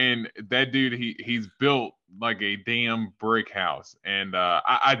 And that dude, he's built like a damn brick house. And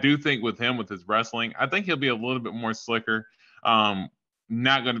I do think with him, with his wrestling, I think he'll be a little bit more slicker. Um,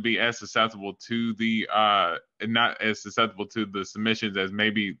 not going to be as susceptible to the not as susceptible to the submissions as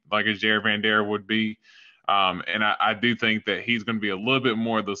maybe like a Jared Vandera would be. And I do think that he's going to be a little bit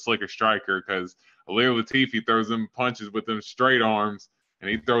more of the slicker striker because Ilir Latifi throws them punches with them straight arms, and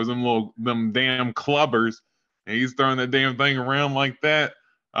he throws them damn clubbers, and he's throwing that damn thing around like that.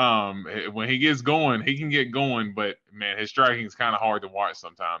 When he gets going, he can get going, but man, his striking is kind of hard to watch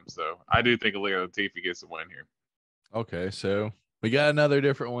sometimes. So I do think Ilir Latifi gets the win here. Okay, so we got another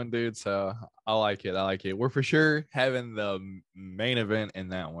different one, dude. So I like it. I like it. We're for sure having the main event in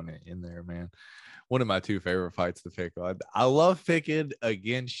that one in there, man. One of my two favorite fights to pick on. I love picking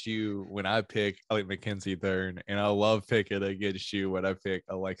against you when I pick like Mackenzie Dern, and I love picking against you when I pick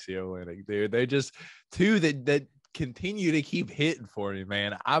Alexia Oleinik, dude. They just two that continue to keep hitting for me,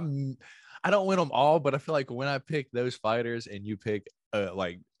 man. I don't win them all, but I feel like when I pick those fighters and you pick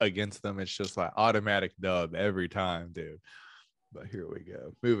like against them, it's just like automatic dub every time, dude. But here we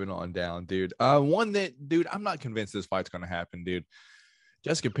go. Moving on down, dude. One that, dude, I'm not convinced this fight's gonna happen, dude.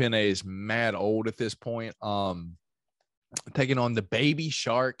 Jessica Penne is mad old at this point. Taking on the baby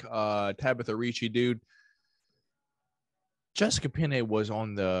shark, Tabitha Ricci, dude. Jessica Penne was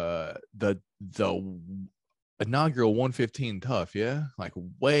on the inaugural 115 tough, yeah, like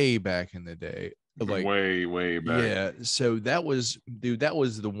way back in the day, like way back. Yeah, so that was, dude, that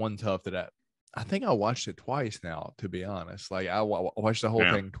was the one tough that I think I watched it twice now, to be honest. Like I watched the whole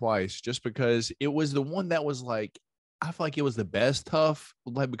thing twice just because it was the one that was like, I feel like it was the best tough,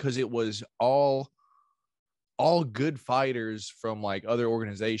 like because it was all good fighters from like other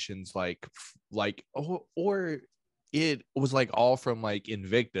organizations, like or it was like all from like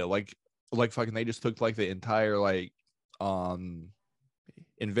Invicta, like fucking they just took like the entire like Invicta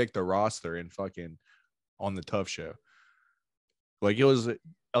roster and fucking on the tough show. Like it was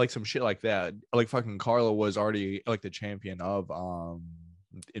like some shit like that. Like fucking Carla was already like the champion of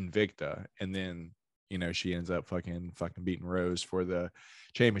Invicta, and then you know she ends up fucking beating Rose for the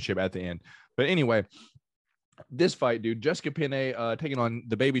championship at the end. But anyway, this fight, dude, Jessica Penne taking on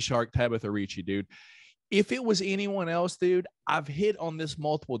the baby shark Tabitha Ricci, dude. If it was anyone else, dude, I've hit on this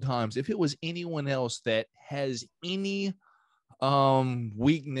multiple times. If it was anyone else that has any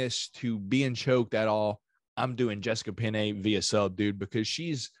weakness to being choked at all, I'm doing Jessica Penne via sub, dude, because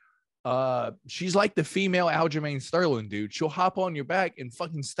she's like the female Aljamain Sterling, dude. She'll hop on your back and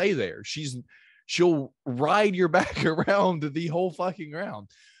fucking stay there. She'll ride your back around the whole fucking round.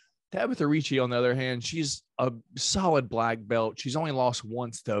 Tabitha Ricci, on the other hand, she's a solid black belt. She's only lost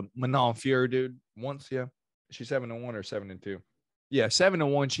once to Manon Fior, dude. Once, yeah. She's 7-1 or 7-2. Yeah,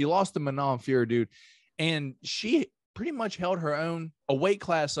 7-1. She lost to Manon Fior, dude. And she pretty much held her own, a weight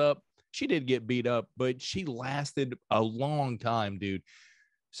class up. She did get beat up, but she lasted a long time, dude.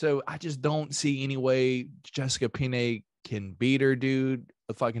 So I just don't see any way Jessica Penne can beat her, dude.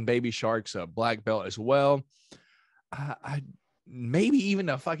 The fucking baby shark's a black belt as well. I maybe even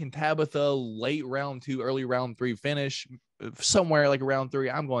a fucking Tabitha late round 2, early round 3 finish, somewhere like around 3.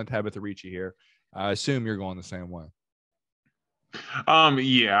 I'm going Tabitha Ricci here. I assume you're going the same way.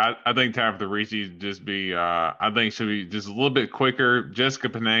 Yeah, I think Tabitha Ricci just be. I think she'll be just a little bit quicker. Jessica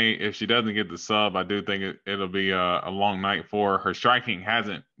Penne, if she doesn't get the sub, I do think it'll be a long night for her. Her striking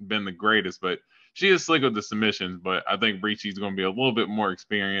hasn't been the greatest, but she is slick with the submissions. But I think Ricci's going to be a little bit more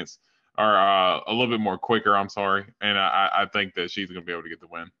experienced, or a little bit more quicker. I'm sorry, and I think that she's going to be able to get the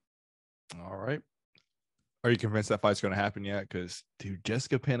win. All right. Are you convinced that fight's going to happen yet? Because, dude,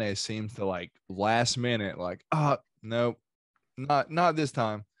 Jessica Penne seems to like last minute, like, no. Not this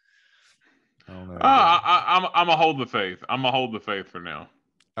time. I don't know. I'm gonna hold the faith. I'm gonna hold the faith for now.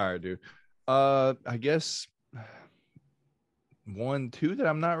 All right, dude. I guess 1-2 that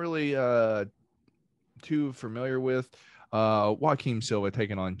I'm not really too familiar with. Joaquim Silva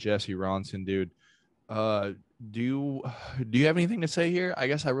taking on Jesse Ronson, dude. Do you have anything to say here? I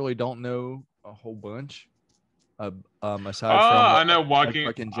guess I really don't know a whole bunch. Aside from I know Joaquim,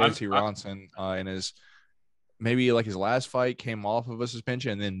 fucking Jesse Ronson and his. Maybe like his last fight came off of a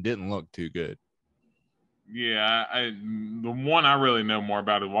suspension and then didn't look too good. Yeah, the one I really know more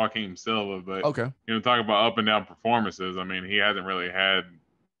about is Joaquim Silva, but okay, talk about up and down performances. I mean, he hasn't really had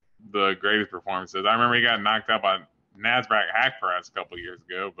the greatest performances. I remember he got knocked out by Nasbrak hack press a couple of years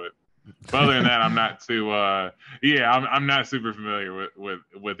ago, but other than that, I'm not too. I'm not super familiar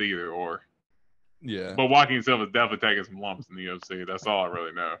with either or. Yeah, but Joaquim Silva's definitely taking some lumps in the UFC. That's all I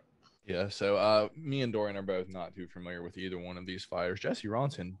really know. Yeah, so me and Dorian are both not too familiar with either one of these fighters. Jesse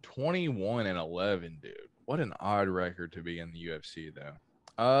Ronson, 21-11, dude. What an odd record to be in the UFC,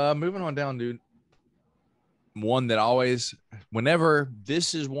 though. Moving on down, dude. One that always, whenever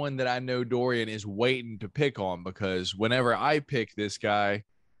this is one that I know Dorian is waiting to pick on, because whenever I pick this guy,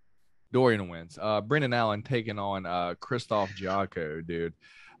 Dorian wins. Brendan Allen taking on Christoph Giaco, dude.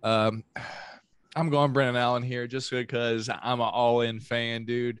 I'm going Brendan Allen here just because I'm an all-in fan,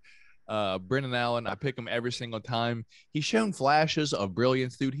 dude. Brendan Allen, I pick him every single time. He's shown flashes of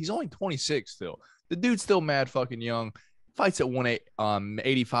brilliance, dude. He's only 26 still. The dude's still mad fucking young. Fights at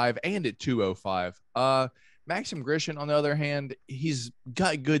 185 and at 205. Maxim Grishin, on the other hand, he's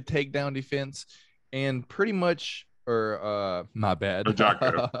got good takedown defense and pretty much, or my bad,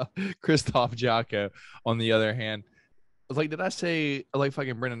 Jocko. Christoph Jocko, on the other hand. Like, did I say I like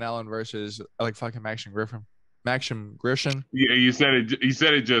fucking Brendan Allen versus I like fucking Maxim Griffin? Maxim Grishin? Yeah, you said it. You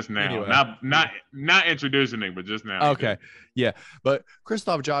said it just now. Anyway. Not introducing it, but just now. Okay. Yeah. But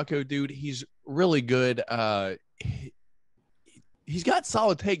Christoph Jocko, dude, he's really good. He's got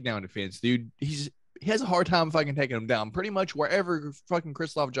solid takedown defense, dude. He has a hard time fucking taking him down. Pretty much wherever fucking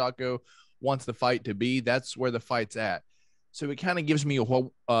Christoph Jocko wants the fight to be, that's where the fight's at. So it kind of gives me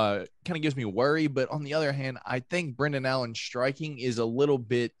worry. But on the other hand, I think Brendan Allen's striking is a little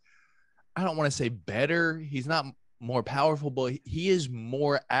bit, I don't want to say better. He's not more powerful, but he is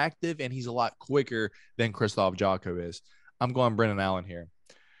more active and he's a lot quicker than Christoph Jocko is. I'm going Brendan Allen here.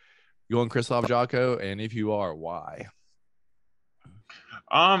 You going Christoph Jocko? And if you are, why?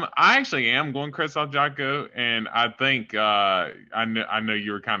 I actually am going Christoph Jocko, and I think I know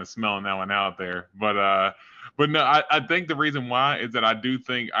you were kind of smelling that one out there, but no, I think the reason why is that I do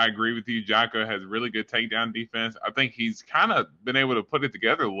think I agree with you. Jocko has really good takedown defense. I think he's kind of been able to put it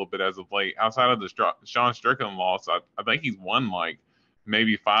together a little bit as of late. Outside of the Sean Strickland loss, I think he's won like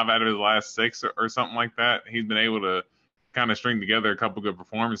maybe 5 out of his last 6 or something like that. He's been able to kind of string together a couple good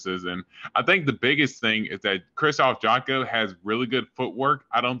performances. And I think the biggest thing is that Christoph Jocko has really good footwork.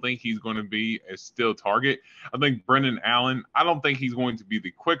 I don't think he's going to be a still target. I think Brendan Allen, I don't think he's going to be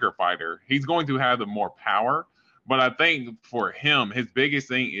the quicker fighter. He's going to have the more power. But I think for him, his biggest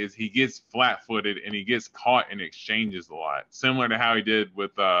thing is he gets flat-footed and he gets caught in exchanges a lot, similar to how he did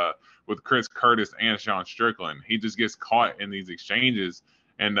with Chris Curtis and Sean Strickland. He just gets caught in these exchanges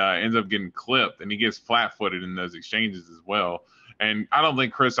and ends up getting clipped, and he gets flat-footed in those exchanges as well. And I don't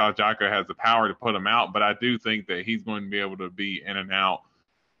think Christoph Jocko has the power to put him out, but I do think that he's going to be able to be in and out,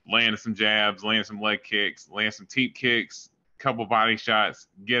 land some jabs, land some leg kicks, land some teep kicks, couple body shots,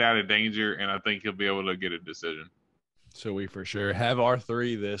 get out of danger, and I think he'll be able to get a decision. So we for sure have our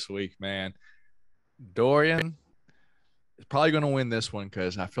 3 this week, man. Dorian is probably going to win this one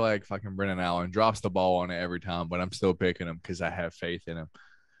because I feel like fucking Brendan Allen drops the ball on it every time, but I'm still picking him because I have faith in him.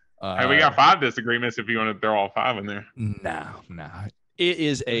 Hey, we got 5 disagreements if you want to throw all 5 in there. No. It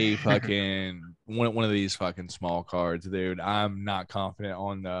is a fucking one of these fucking small cards, dude. I'm not confident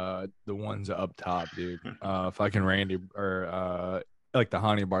on the ones up top, dude. Fucking Randy or like the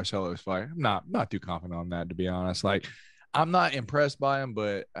Hani Barcelos fight. I'm not too confident on that, to be honest. Like, I'm not impressed by him,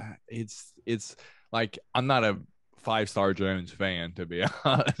 but it's like I'm not a 5-star Jones fan, to be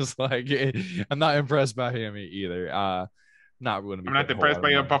honest. Like, I'm not impressed by him either. Not going to be. I'm not impressed by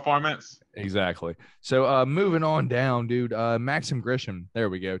your performance. Exactly. So moving on down, dude. Maxim Grishin. There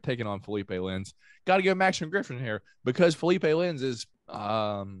we go. Taking on Felipe Lins. Got to go Maxim Grishin here because Felipe Lins is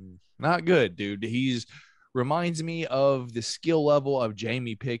not good, dude. He's reminds me of the skill level of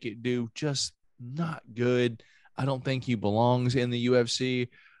Jamie Pickett, dude. Just not good. I don't think he belongs in the UFC.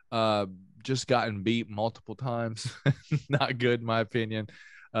 Just gotten beat multiple times. Not good, in my opinion.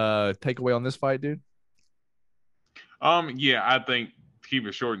 Takeaway on this fight, dude? Yeah, I think keep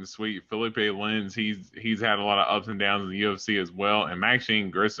it short and sweet. Felipe Lins, he's had a lot of ups and downs in the UFC as well. And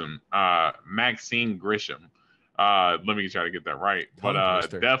Maxine Grisham. Let me try to get that right. But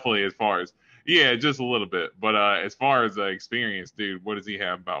definitely as far as just a little bit. But as far as experience, dude, what does he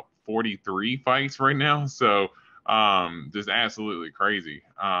have? About 43 fights right now. So just absolutely crazy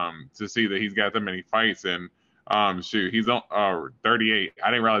to see that he's got that many fights. And shoot, he's on 38.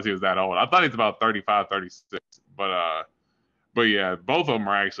 I didn't realize he was that old. I thought he's about 35, 36. But yeah, both of them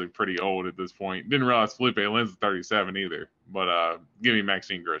are actually pretty old at this point. Didn't realize Felipe Lins is 37 either. But give me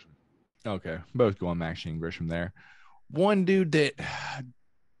Maxine Grisham. Okay, both going Maxine Grisham there. One dude that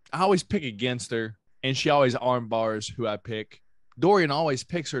I always pick against her, and she always arm bars who I pick. Dorian always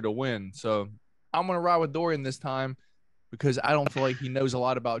picks her to win, so I'm gonna ride with Dorian this time because I don't feel like he knows a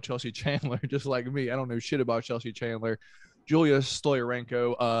lot about Chelsea Chandler, just like me. I don't know shit about Chelsea Chandler. Julia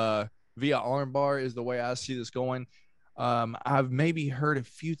Stoliarenko via armbar is the way I see this going. I've maybe heard a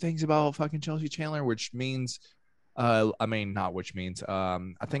few things about fucking Chelsea Chandler, which means, I think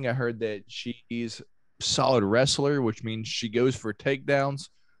I heard that she's a solid wrestler, which means she goes for takedowns,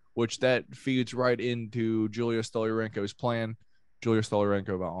 which that feeds right into Julia Stoliarenko's plan. Julia Stoliarenko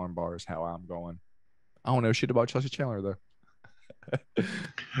about armbar is how I'm going. I don't know shit about Chelsea Chandler though.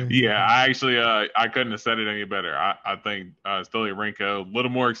 Yeah, I actually I couldn't have said it any better. I think Stoliarenko a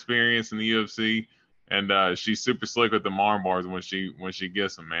little more experience in the UFC, and she's super slick with the arm bars when she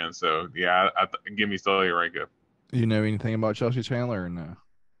gets them, man. So yeah, give me Stoliarenko. You know anything about Chelsea Chandler or no?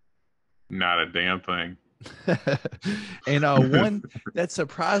 Not a damn thing. And one that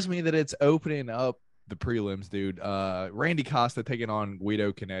surprised me that it's opening up the prelims, dude. Randy Costa taking on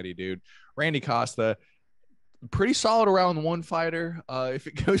Guido Canetti, dude. Randy Costa, pretty solid round one fighter. If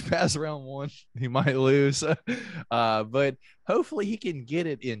it goes past round one, he might lose. But hopefully he can get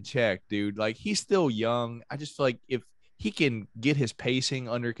it in check, dude. Like, he's still young. I just feel like if he can get his pacing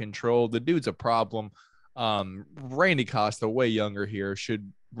under control, the dude's a problem. Randy Costa, way younger here,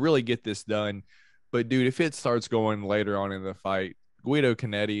 should really get this done. But dude, if it starts going later on in the fight, Guido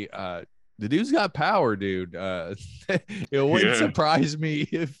Canetti, the dude's got power, dude. It wouldn't surprise me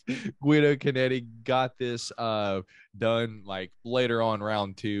if Guido Canetti got this done like later on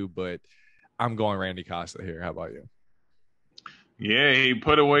round two, but I'm going Randy Costa here. How about you? Yeah, he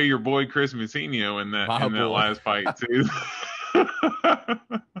put away your boy Chris Matinho in that last fight too.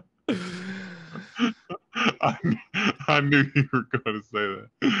 I knew you were going to say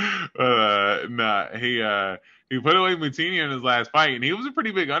that. Nah, he put away Matinho in his last fight, and he was a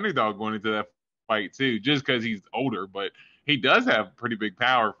pretty big underdog going into that fight too, just because he's older. But he does have pretty big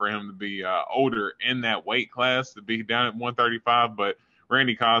power for him to be older in that weight class, to be down at 135. But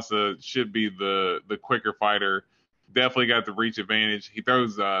Randy Costa should be the quicker fighter. Definitely got the reach advantage. He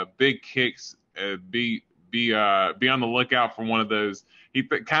throws big kicks. Be on the lookout for one of those. He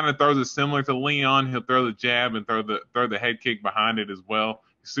kind of throws it similar to Leon. He'll throw the jab and throw the head kick behind it as well.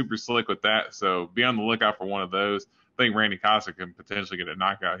 He's super slick with that. So be on the lookout for one of those. I think Randy Costa can potentially get a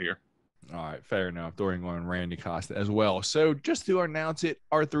knockout here. All right, fair enough. Dorian going Randy Costa as well. So just to announce it,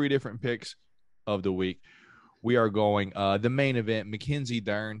 our three different picks of the week. We are going the main event, Mackenzie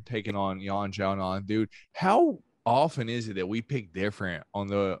Dern taking on Yan Xiaonan. Dude, how often is it that we pick different on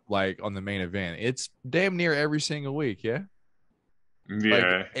the main event? It's damn near every single week, yeah.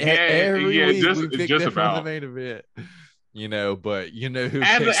 Yeah, every week just, we pick just different about on the main event. But you know who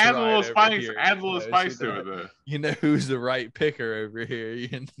add picks a right little spice, here. add a little spice to it though. You know who's the right picker over here.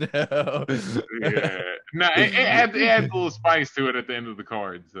 You know. Yeah, no, it adds a little spice to it at the end of the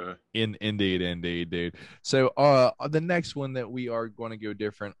card. So indeed, dude. So the next one that we are going to go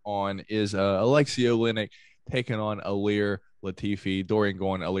different on is Alexio Oleinik taking on Ilir Latifi. Dorian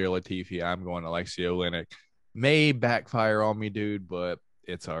going Ilir Latifi. I'm going Alexio Oleinik. May backfire on me, dude, but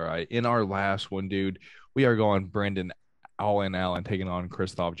it's all right. In our last one, dude, we are going Brendan Allen taking on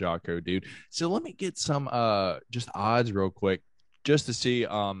Christoph Jocko, dude. So let me get some just odds real quick, just to see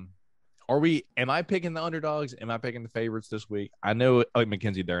am I picking the underdogs? Am I picking the favorites this week? I know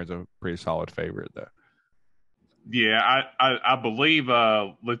Mackenzie Dern's a pretty solid favorite though. Yeah, I believe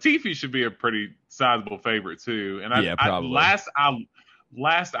Latifi should be a pretty sizable favorite too. And probably.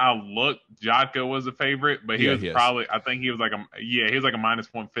 Last I looked, Jotko was a favorite, but he was probably, I think he was like a minus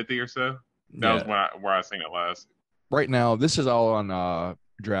 150 or so. That was where I seen it last. Right now, this is all on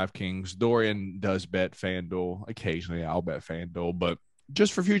DraftKings. Dorian does bet FanDuel. Occasionally, I'll bet FanDuel, but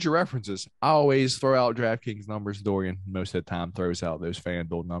just for future references, I always throw out DraftKings numbers. Dorian, most of the time, throws out those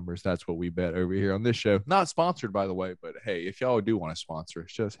FanDuel numbers. That's what we bet over here on this show. Not sponsored, by the way, but hey, if y'all do want to sponsor,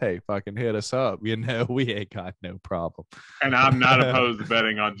 it's just, hey, fucking hit us up. You know, we ain't got no problem. And I'm not opposed to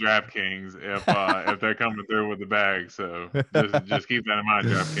betting on DraftKings if they're coming through with the bag. So just keep that in mind,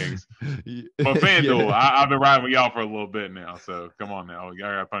 DraftKings. But FanDuel, I've been riding with y'all for a little bit now. So come on now,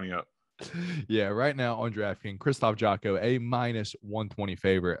 y'all got plenty up. Yeah, right now on DraftKings, Christoph Jocko, a minus 120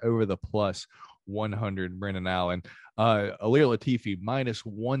 favorite over the plus 100 Brendan Allen. Ilir Latifi, minus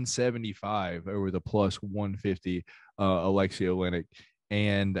 175 over the plus 150 Alexio Oleinik.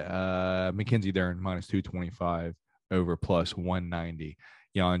 And Mackenzie Dern, minus 225 over plus 190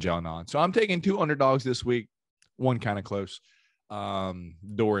 Yan Xiaonan. So I'm taking two underdogs this week, one kind of close.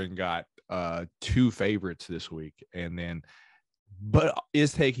 Dorian got two favorites this week, and then but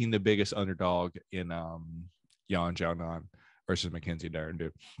is taking the biggest underdog in Yan Xiaonan versus Mackenzie Dern,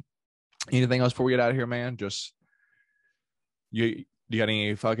 dude. Anything else before we get out of here, man? Just you got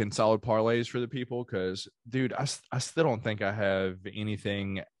any fucking solid parlays for the people? Because, dude, I still don't think I have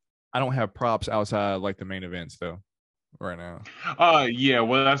anything. I don't have props outside like the main events though right now. Yeah,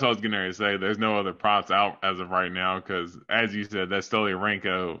 well, that's what I was gonna say. There's no other props out as of right now because, as you said, that's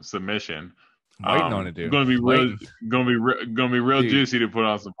Stoliarenko submission. Waiting on it, dude. Gonna be real juicy to put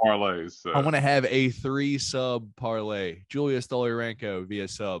on some parlays. So. I want to have a 3-sub parlay: Julia Stoliarenko via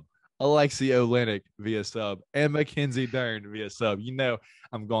sub, Alexio Oleinik via sub, and Mackenzie Dern via sub. You know,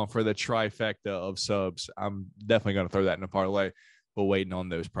 I'm going for the trifecta of subs. I'm definitely going to throw that in a parlay, but waiting on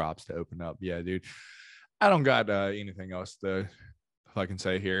those props to open up. Yeah, dude. I don't got anything else to if I can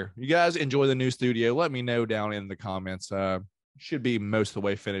say here. You guys enjoy the new studio. Let me know down in the comments. Should be most of the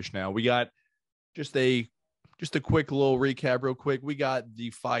way finished now. We got just a quick little recap real quick. We got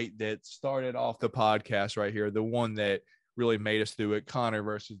the fight that started off the podcast right here, the one that really made us do it, Connor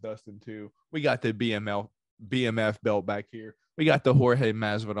versus Dustin 2. We got the BMF belt back here. We got the Jorge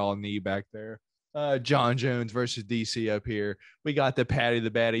Masvidal knee back there. John Jones versus DC up here. We got the Patty the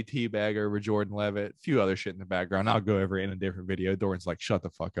Batty teabagger over Jordan Levitt. A few other shit in the background. I'll go over it in a different video. Doran's like, shut the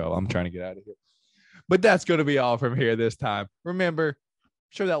fuck up. I'm trying to get out of here. But that's going to be all from here this time. Remember,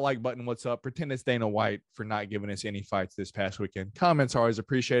 show that like button. What's up? Pretend it's Dana White for not giving us any fights this past weekend. Comments are always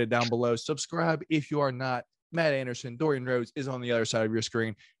appreciated down below. Subscribe if you are not. Matt Anderson, Dorian Rhodes is on the other side of your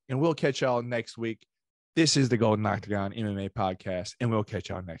screen. And we'll catch y'all next week. This is the Golden Octagon MMA podcast. And we'll catch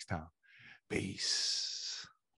y'all next time. Peace.